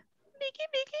 Bread.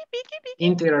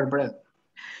 Integral bread.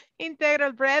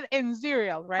 Integral bread and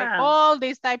cereal, right? Ah. All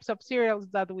these types of cereals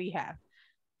that we have.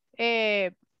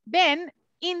 Then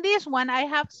in this one, I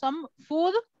have some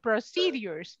food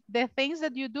procedures, the things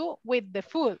that you do with the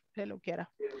food. Hello, Kiara.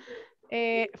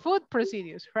 Food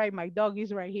procedures, right? My dog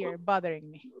is right here bothering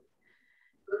me.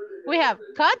 We have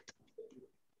cut,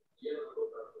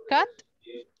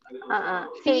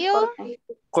 peel,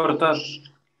 Cortar.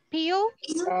 peel,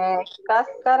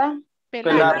 Cáscara.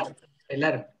 pelar,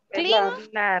 Pelar. clean,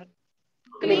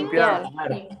 Limpiar.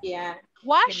 Limpiar.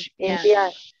 wash.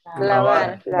 Limpiar.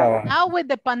 Lavar. Now with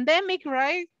the pandemic,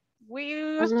 right? We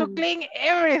used to clean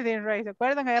everything, right? ¿Se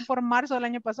acuerdan allá por marzo del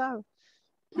año pasado?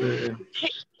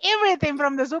 Everything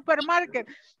from the supermarket.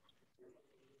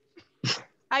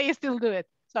 I still do it.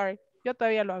 Sorry. Yo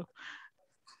todavía lo hago.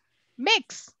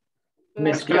 Mix.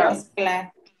 Mezclar.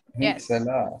 Mezclar. Yes.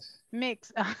 Mixelas.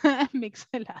 Mix.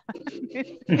 Mixela.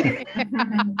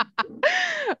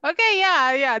 Okay,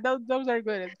 yeah. Those are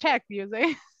good. Check, you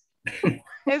say.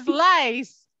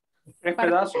 Slice. En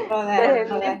pedazos.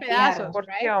 En pedazos,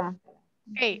 right?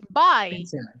 Okay, buy.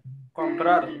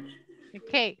 Comprar.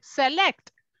 Okay,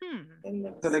 select.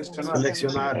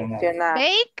 Seleccionar.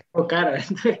 Bake. O cara.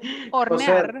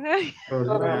 Hornear.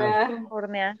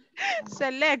 Hornear.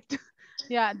 Select.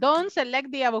 Yeah, don't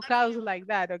select the avocados like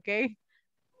that, okay?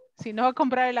 Si no va a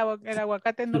comprar el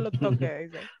aguacate, no lo toque.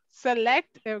 Dice.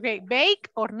 Select, okay, bake,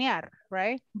 hornear,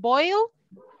 right? Boil.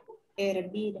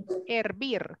 Hervir.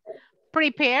 Hervir.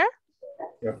 Prepare.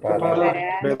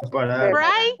 Preparar.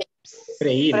 Fry.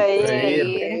 Freír.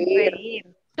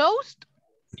 Toast.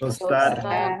 Tostar.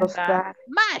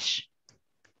 Mash.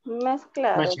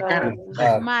 Mezclar.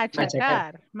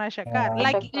 Machacar. Machacar.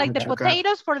 Like the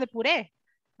potatoes for the puree,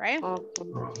 right?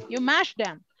 You mash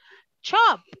them.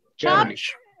 Chop.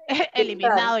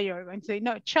 Eliminado, you're going to say.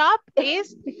 No, chop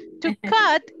is to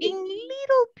cut in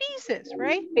little pieces,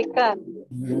 right? Picar.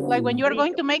 Like when you're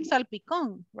going to make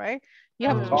salpicón, right? You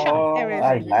have to chop everything.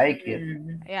 I like it.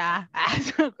 Yeah.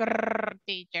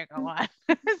 Teacher, come on.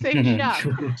 Say chop.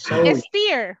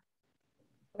 Steer.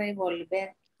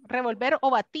 Revolver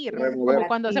o batir. Como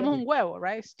cuando hacemos un huevo,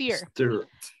 right? Steer.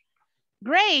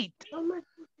 Grate.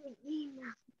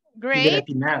 Grate.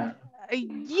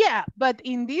 Yeah, but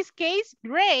in this case,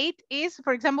 grate is,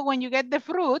 for example, when you get the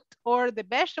fruit or the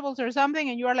vegetables or something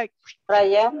and you are like,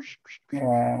 Rayar.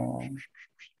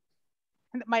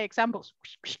 My examples.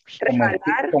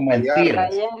 Como el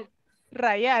tiro.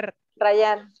 Rayar.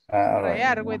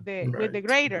 Rayar with the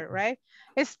grater, right?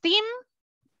 Steam,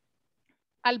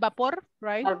 al vapor,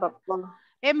 right? Al vapor.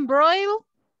 Embroil.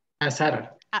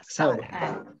 Asar.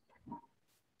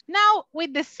 Now,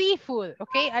 with the seafood,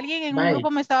 okay? Alguien en un grupo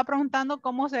me estaba preguntando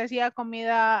cómo se decía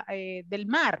comida del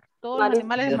mar. Todos los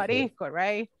animales de marisco,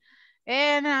 right?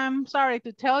 And I'm sorry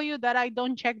to tell you that I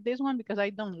don't check this one because I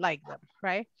don't like them,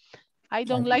 right? I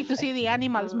don't like to see the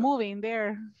animals moving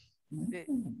there.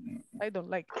 I don't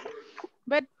like it.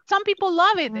 But some people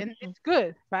love it and it's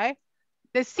good, right?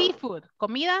 The seafood,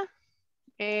 comida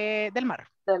del mar.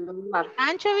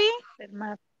 Anchovy. Del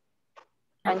mar.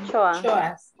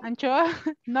 Anchoa.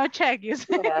 No check, you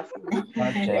say. Crab.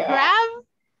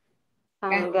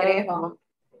 Cangrejo.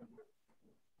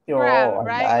 Crab,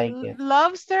 right? Like it.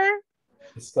 Lobster.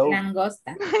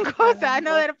 Langosta. I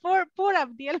know that poor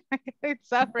Abdiel is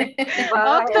suffering.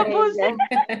 Octopus.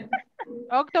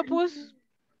 Octopus.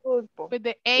 With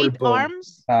the 8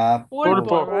 arms.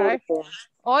 Pulpo, right?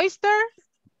 Oyster.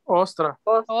 Ostra.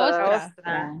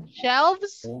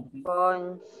 Shelves.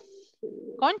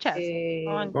 Conchas.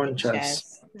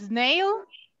 Conchas. Snail.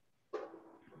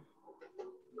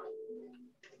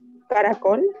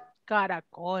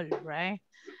 Caracol, right?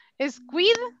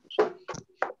 Squid.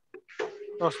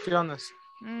 Ostiones.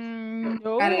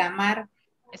 No. Calamar.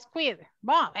 Squid.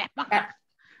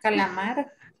 Calamar.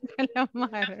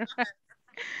 Calamar.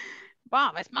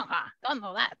 Bob Esponja. Don't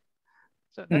know that.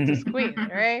 So that's a squid,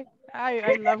 right?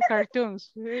 I love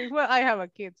cartoons. Well, I have a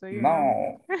kid, so you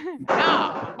know. No.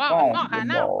 Bob Esponja,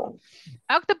 no.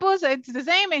 Octopus, it's the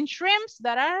same. And shrimps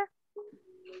that are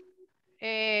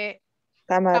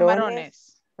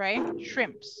camarones, right?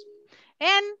 Shrimps.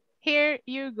 And Here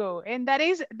you go. And that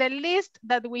is the list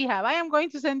that we have. I am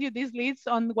going to send you this list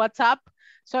on WhatsApp.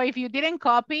 So if you didn't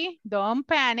copy, don't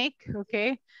panic,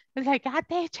 okay? It's like,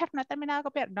 teacher, no he terminado de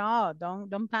copiar. No,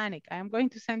 don't panic. I am going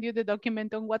to send you the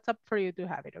document on WhatsApp for you to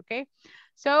have it, okay?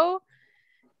 So,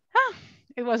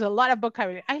 it was a lot of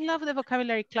vocabulary. I love the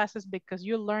vocabulary classes because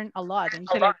you learn a lot. And you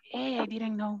say like, hey, I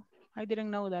didn't know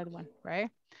that one, right?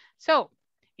 So,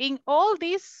 in all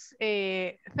these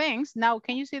things, now,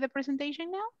 can you see the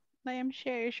presentation now? I am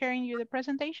sharing you the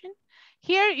presentation.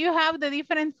 Here you have the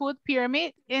different food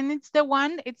pyramid, and it's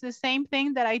the same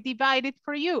thing that I divided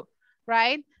for you,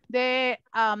 right? The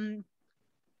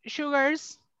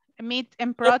sugars, meat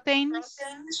and proteins.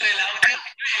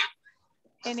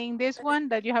 And in this one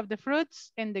that you have the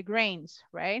fruits and the grains,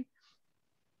 right?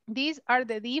 These are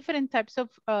the different types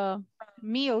of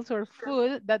meals or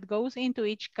food that goes into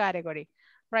each category,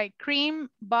 right? Cream,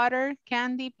 butter,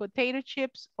 candy, potato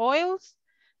chips, oils,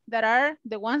 that are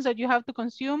the ones that you have to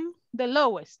consume the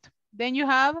lowest. Then you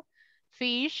have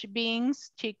fish,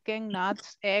 beans, chicken,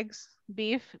 nuts, eggs,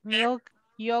 beef, milk,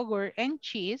 yogurt, and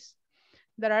cheese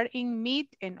that are in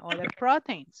meat and other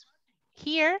proteins.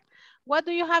 Here, what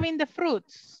do you have in the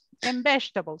fruits and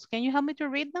vegetables? Can you help me to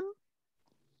read them?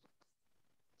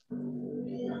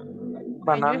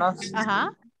 Bananas.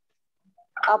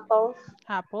 Apples.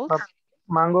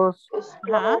 Mangoes.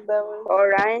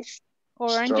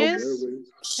 Oranges.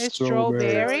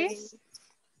 Strawberries.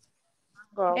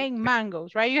 And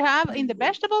mangoes, right? You have in the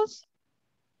vegetables?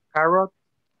 Carrots.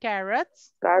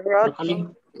 Broccoli.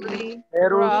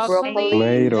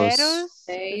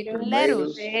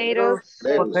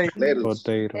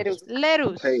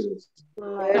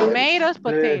 Tomatoes,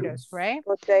 potatoes, right?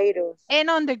 And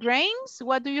on the grains,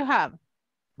 what do you have?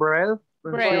 Bread.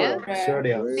 Cereal.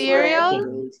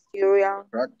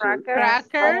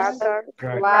 Crackers.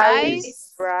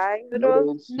 Rice.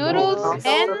 Noodles.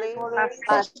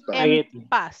 And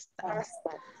pasta.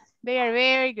 They are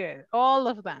very good, all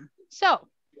of them. So,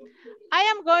 I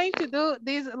am going to do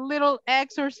this little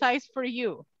exercise for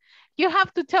you. You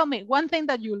have to tell me one thing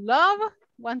that you love,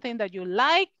 one thing that you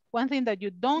like, one thing that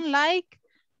you don't like,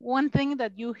 one thing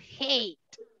that you hate.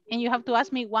 And you have to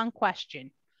ask me one question.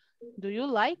 Do you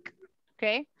like?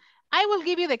 Okay. I will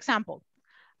give you the example.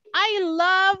 I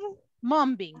love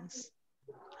mung beans.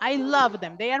 I love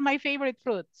them. They are my favorite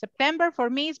fruit. September for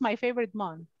me is my favorite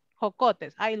month.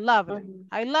 Jocotes. I love them.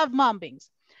 I love mung beans.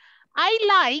 I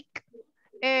like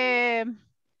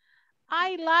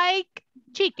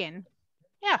chicken.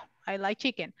 Yeah, I like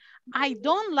chicken. I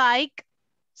don't like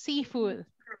seafood.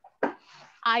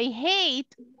 I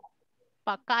hate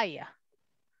papaya.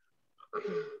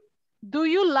 Do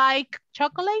you like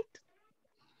chocolate?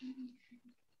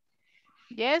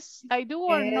 Yes, I do,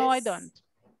 or no, I don't.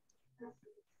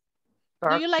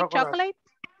 Do you like chocolate?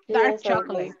 Dark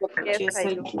chocolate. Yes,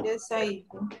 I do.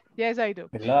 Yes, I do.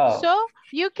 So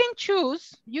you can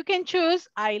choose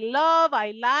I love,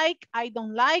 I like, I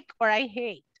don't like, or I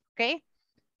hate, okay?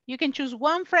 You can choose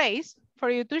one phrase for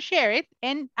you to share it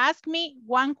and ask me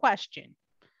one question.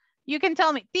 You can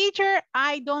tell me, teacher,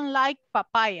 I don't like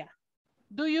papaya.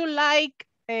 Do you like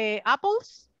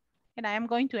apples? And I am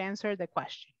going to answer the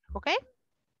question, okay?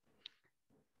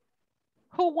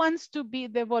 Who wants to be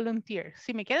the volunteer?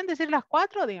 Si me quieren decir las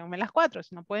cuatro, díganme las cuatro.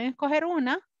 Si no pueden escoger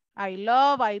una, I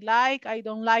love, I like, I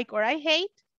don't like, or I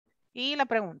hate. Y la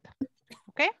pregunta,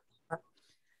 okay?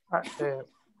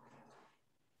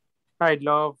 I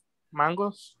love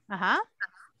mangoes. I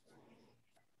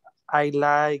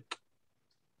like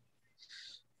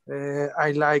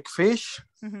fish.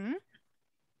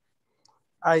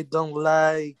 I don't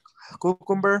like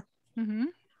cucumber.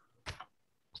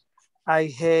 I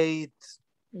hate,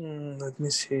 let me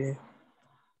see.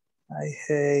 I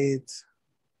hate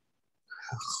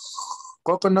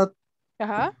coconut.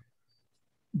 You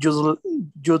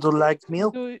do like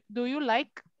milk? Do you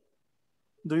like?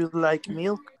 Do you like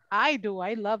milk? I do.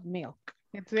 I love milk.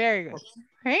 It's very good.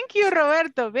 Thank you,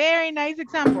 Roberto. Very nice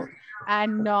example.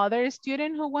 Another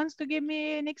student who wants to give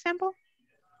me an example?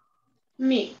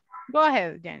 Me. Go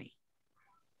ahead, Jenny.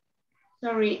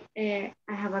 Sorry, I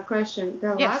have a question.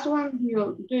 The last one,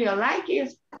 do you like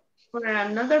is for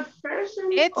another person?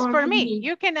 It's for me.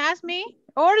 You can ask me,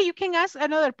 or you can ask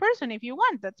another person if you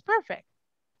want. That's perfect.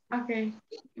 Okay.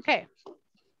 Okay.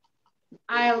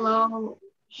 I love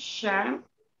shrimp.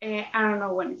 I don't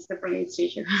know what is the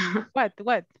pronunciation. What?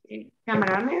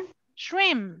 Camarones?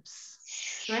 Shrimps.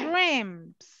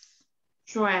 Shrimp.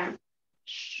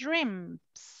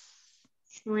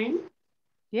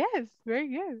 Yes, very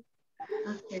good.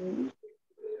 Okay.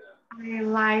 I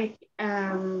like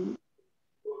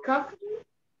coconut.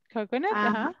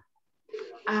 Coconut,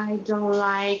 I don't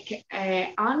like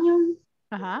onion.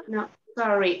 Uh-huh. No,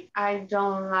 sorry, I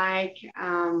don't like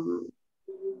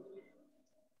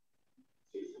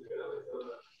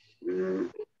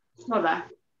soda.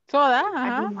 Soda,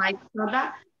 I don't like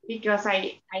soda because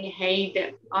I hate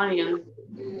the onion.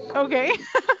 Okay.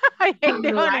 I hate the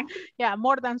you onion. like? Yeah,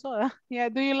 more than soda. Yeah,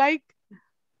 do you like?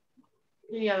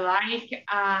 Do you like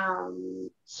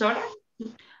soda?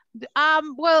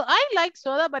 Well, I like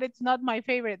soda, but it's not my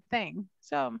favorite thing.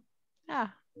 So, yeah,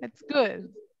 it's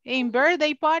good. In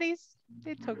birthday parties,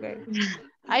 it's okay.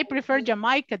 I prefer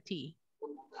Jamaica tea.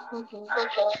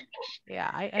 Yeah,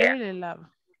 I really love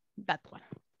that one.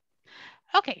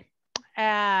 Okay,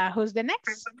 who's the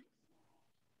next?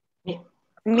 Me.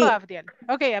 Go, Abdiel.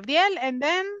 Okay, Abdiel, and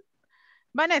then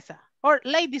Vanessa. Or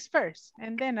ladies first,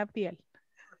 and then Abdiel.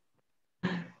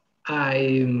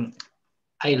 I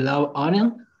love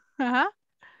onion. Uh-huh.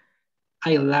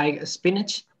 I like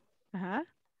spinach. Uh-huh.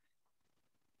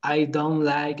 I don't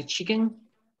like chicken.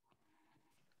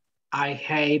 I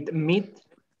hate meat.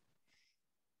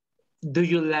 Do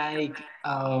you like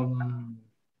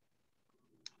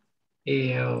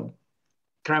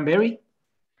cranberry?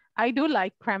 I do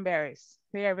like cranberries.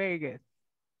 They are very good.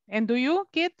 And do you,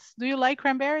 kids? Do you like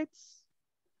cranberries?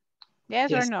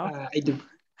 Yes or no? I do.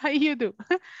 You do.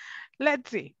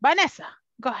 Let's see. Vanessa,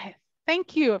 go ahead.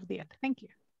 Thank you, Abdiel. Thank you.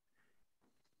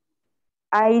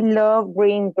 I love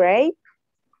green grape.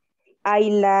 I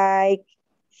like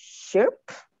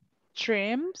shrimp.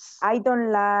 Shrimps. I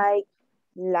don't like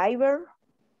liver.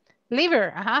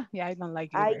 Liver. Uh-huh. Yeah, I don't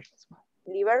like liver.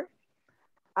 Liver.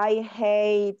 I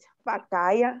hate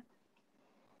papaya.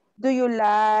 Do you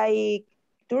like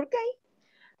turkey?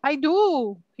 I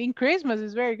do. In Christmas,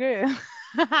 it's very good.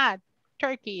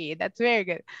 Turkey. That's very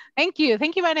good. Thank you.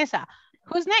 Thank you, Vanessa.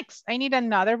 Who's next? I need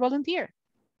another volunteer.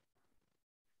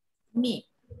 Me.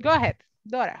 Go ahead.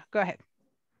 Dora, go ahead.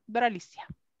 Dora Alicia.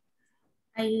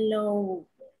 I love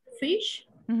fish.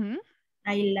 Mm-hmm.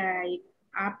 I like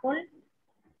apple.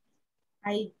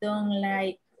 I don't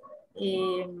like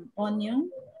onion.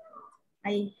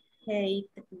 I hate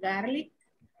garlic.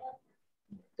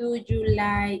 Do you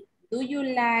like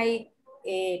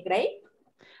grape?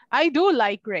 I do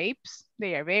like grapes.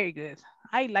 They are very good.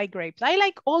 I like grapes. I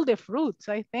like all the fruits,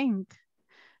 I think.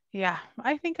 Yeah,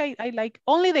 I think I like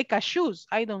only the cashews.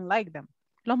 I don't like them.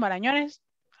 Los marañones,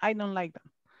 I don't like them.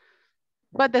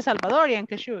 But the Salvadorian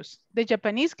cashews, the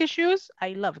Japanese cashews,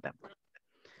 I love them.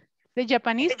 The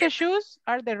Japanese cashews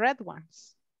are the red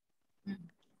ones.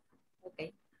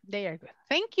 Okay. They are good.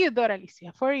 Thank you, Dora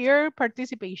Alicia, for your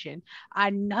participation.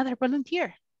 Another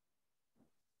volunteer.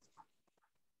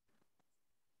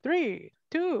 3,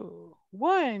 2,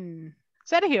 1.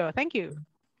 Sergio, thank you.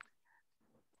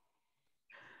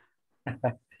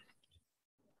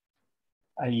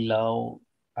 I love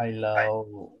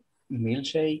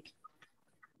milkshake.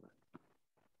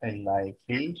 I like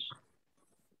fish.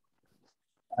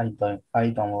 I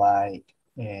don't like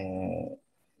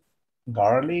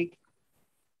garlic.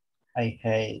 I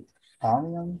hate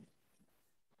onion.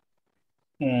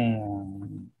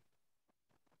 And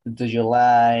do you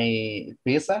like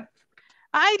pizza?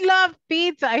 I love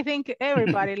pizza. I think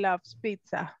everybody loves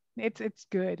pizza. It's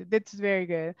good. It's very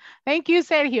good. Thank you,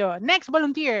 Sergio. Next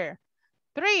volunteer.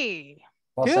 3,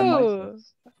 Jose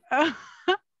 2.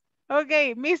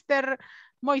 Okay, Mr.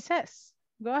 Moises.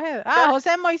 Go ahead.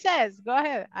 Jose Moises. Go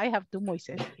ahead. I have 2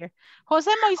 Moises here.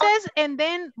 Jose Moises and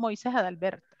then Moises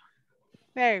Adalberto.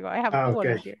 There you go. I have 2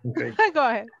 volunteers. Okay. Go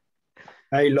ahead.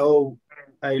 I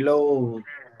love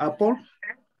apple.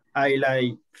 I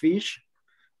like fish.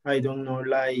 I don't know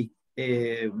like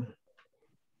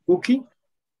cookie.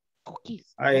 Cookies.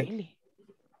 Really?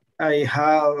 I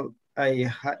had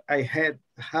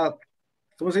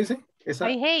 ¿cómo se dice?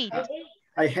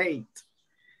 I hate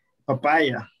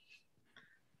papaya.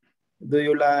 Do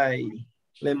you like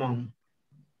lemon?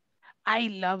 I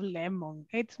love lemon.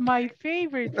 It's my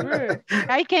favorite fruit.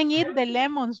 I can eat the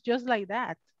lemons just like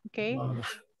that. Okay.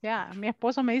 Yeah, mi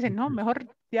esposo me dice, no, mejor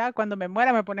ya cuando me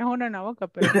muera me pones uno en la boca,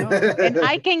 pero no. And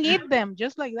I can eat them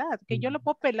just like that. Que yo lo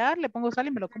puedo pelar, le pongo sal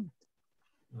y me lo como.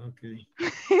 Okay.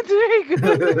 It's very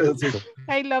good.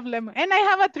 I love lemon. And I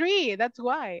have a tree. That's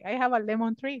why. I have a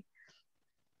lemon tree.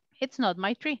 It's not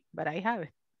my tree, but I have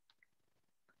it.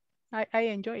 I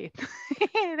enjoy it.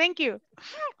 Thank you.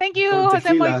 Thank you, Jose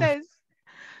Moises.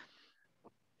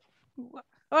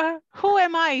 Who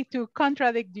am I to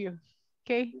contradict you?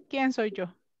 Okay. ¿Quién soy yo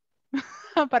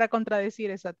para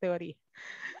contradecir esa teoría?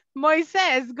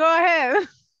 Moisés, go ahead.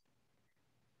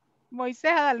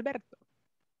 Moisés Adalberto.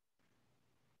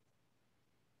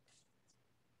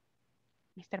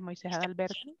 Mr. Moisés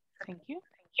Adalberto, thank you.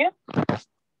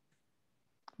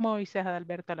 Moisés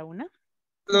Adalberto a la 1.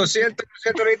 Lo siento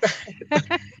ahorita.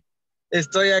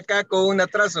 Estoy acá con un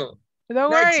atraso.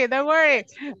 Don't worry.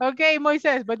 Okay,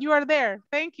 Moisés, but you are there.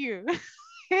 Thank you.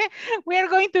 We are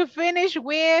going to finish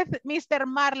with Mr.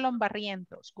 Marlon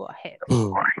Barrientos. Go ahead.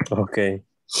 Okay.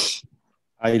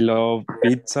 I love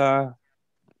pizza.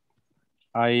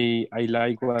 I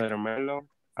like watermelon.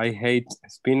 I hate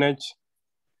spinach.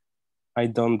 I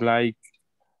don't like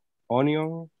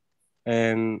onion.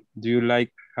 And do you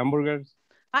like hamburgers?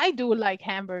 I do like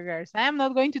hamburgers. I am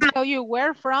not going to tell you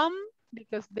where from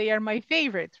because they are my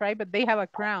favorites, right? But they have a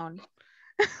crown.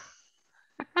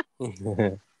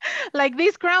 Like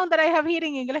this crown that I have here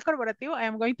in Inglés Corporativo, I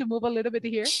am going to move a little bit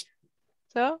here.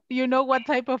 So you know what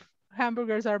type of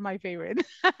hamburgers are my favorite.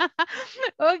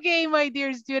 Okay, my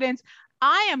dear students,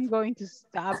 I am going to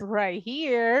stop right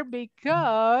here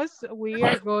because we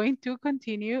are going to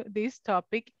continue this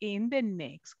topic in the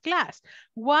next class.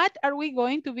 What are we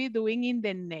going to be doing in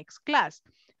the next class?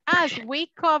 As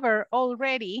we cover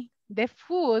already the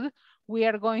food, we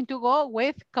are going to go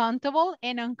with countable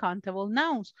and uncountable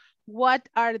nouns. What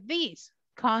are these?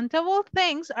 Countable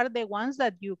things are the ones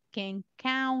that you can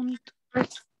count,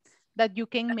 that you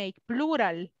can make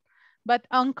plural. But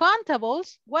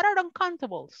uncountables, what are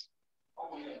uncountables?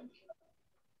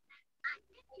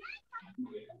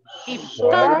 If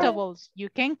countables, you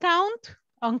can count.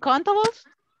 Uncountables?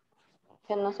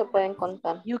 Que no se pueden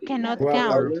contar. You cannot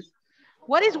count.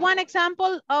 What is one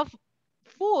example of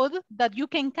food that you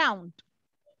can count?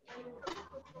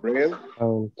 Bread.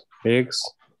 Eggs.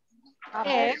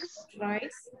 Eggs.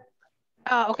 Rice.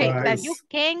 Okay, Rice. that you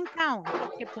can count.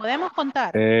 Que podemos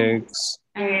contar. Eggs.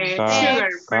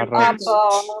 Eggs, Carrots.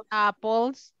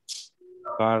 apples,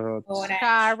 Carrots.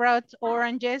 carrots,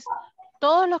 oranges.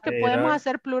 Todos los que podemos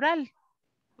hacer plural.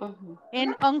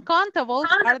 And uncountables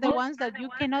are the ones that you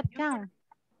cannot count.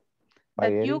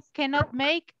 That you cannot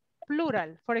make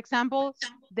plural. For example,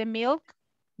 the milk,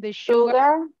 the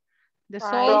sugar, the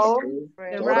salt,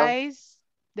 the rice,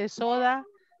 the soda,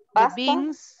 the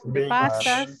beans, the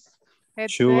pastas,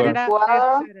 etc.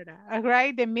 All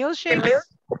right, the milkshakes.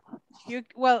 You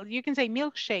can say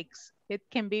milkshakes. It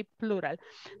can be plural.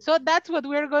 So that's what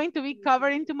we're going to be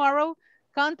covering tomorrow.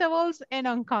 Countables and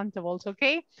uncountables,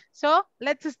 okay? So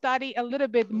let's study a little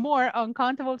bit more on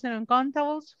countables and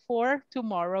uncountables for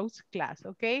tomorrow's class,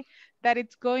 okay? That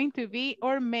it's going to be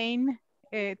our main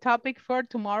topic for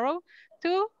tomorrow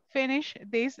to finish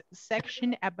this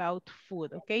section about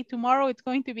food, okay? Tomorrow it's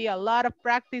going to be a lot of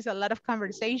practice, a lot of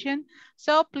conversation,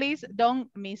 so please don't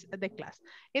miss the class.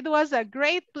 It was a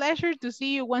great pleasure to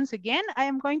see you once again. I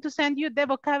am going to send you the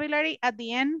vocabulary at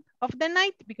the end of the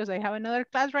night because I have another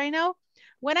class right now.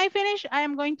 When I finish, I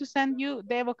am going to send you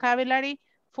the vocabulary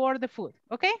for the food,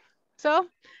 okay? So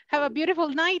have a beautiful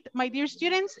night, my dear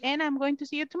students, and I'm going to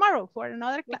see you tomorrow for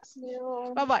another class.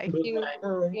 Bye-bye.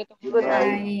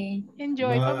 Bye.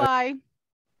 Enjoy, bye-bye.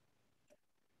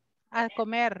 A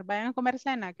comer, vayan a comer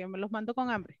cena, que me los mando con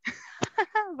hambre.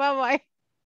 Bye-bye.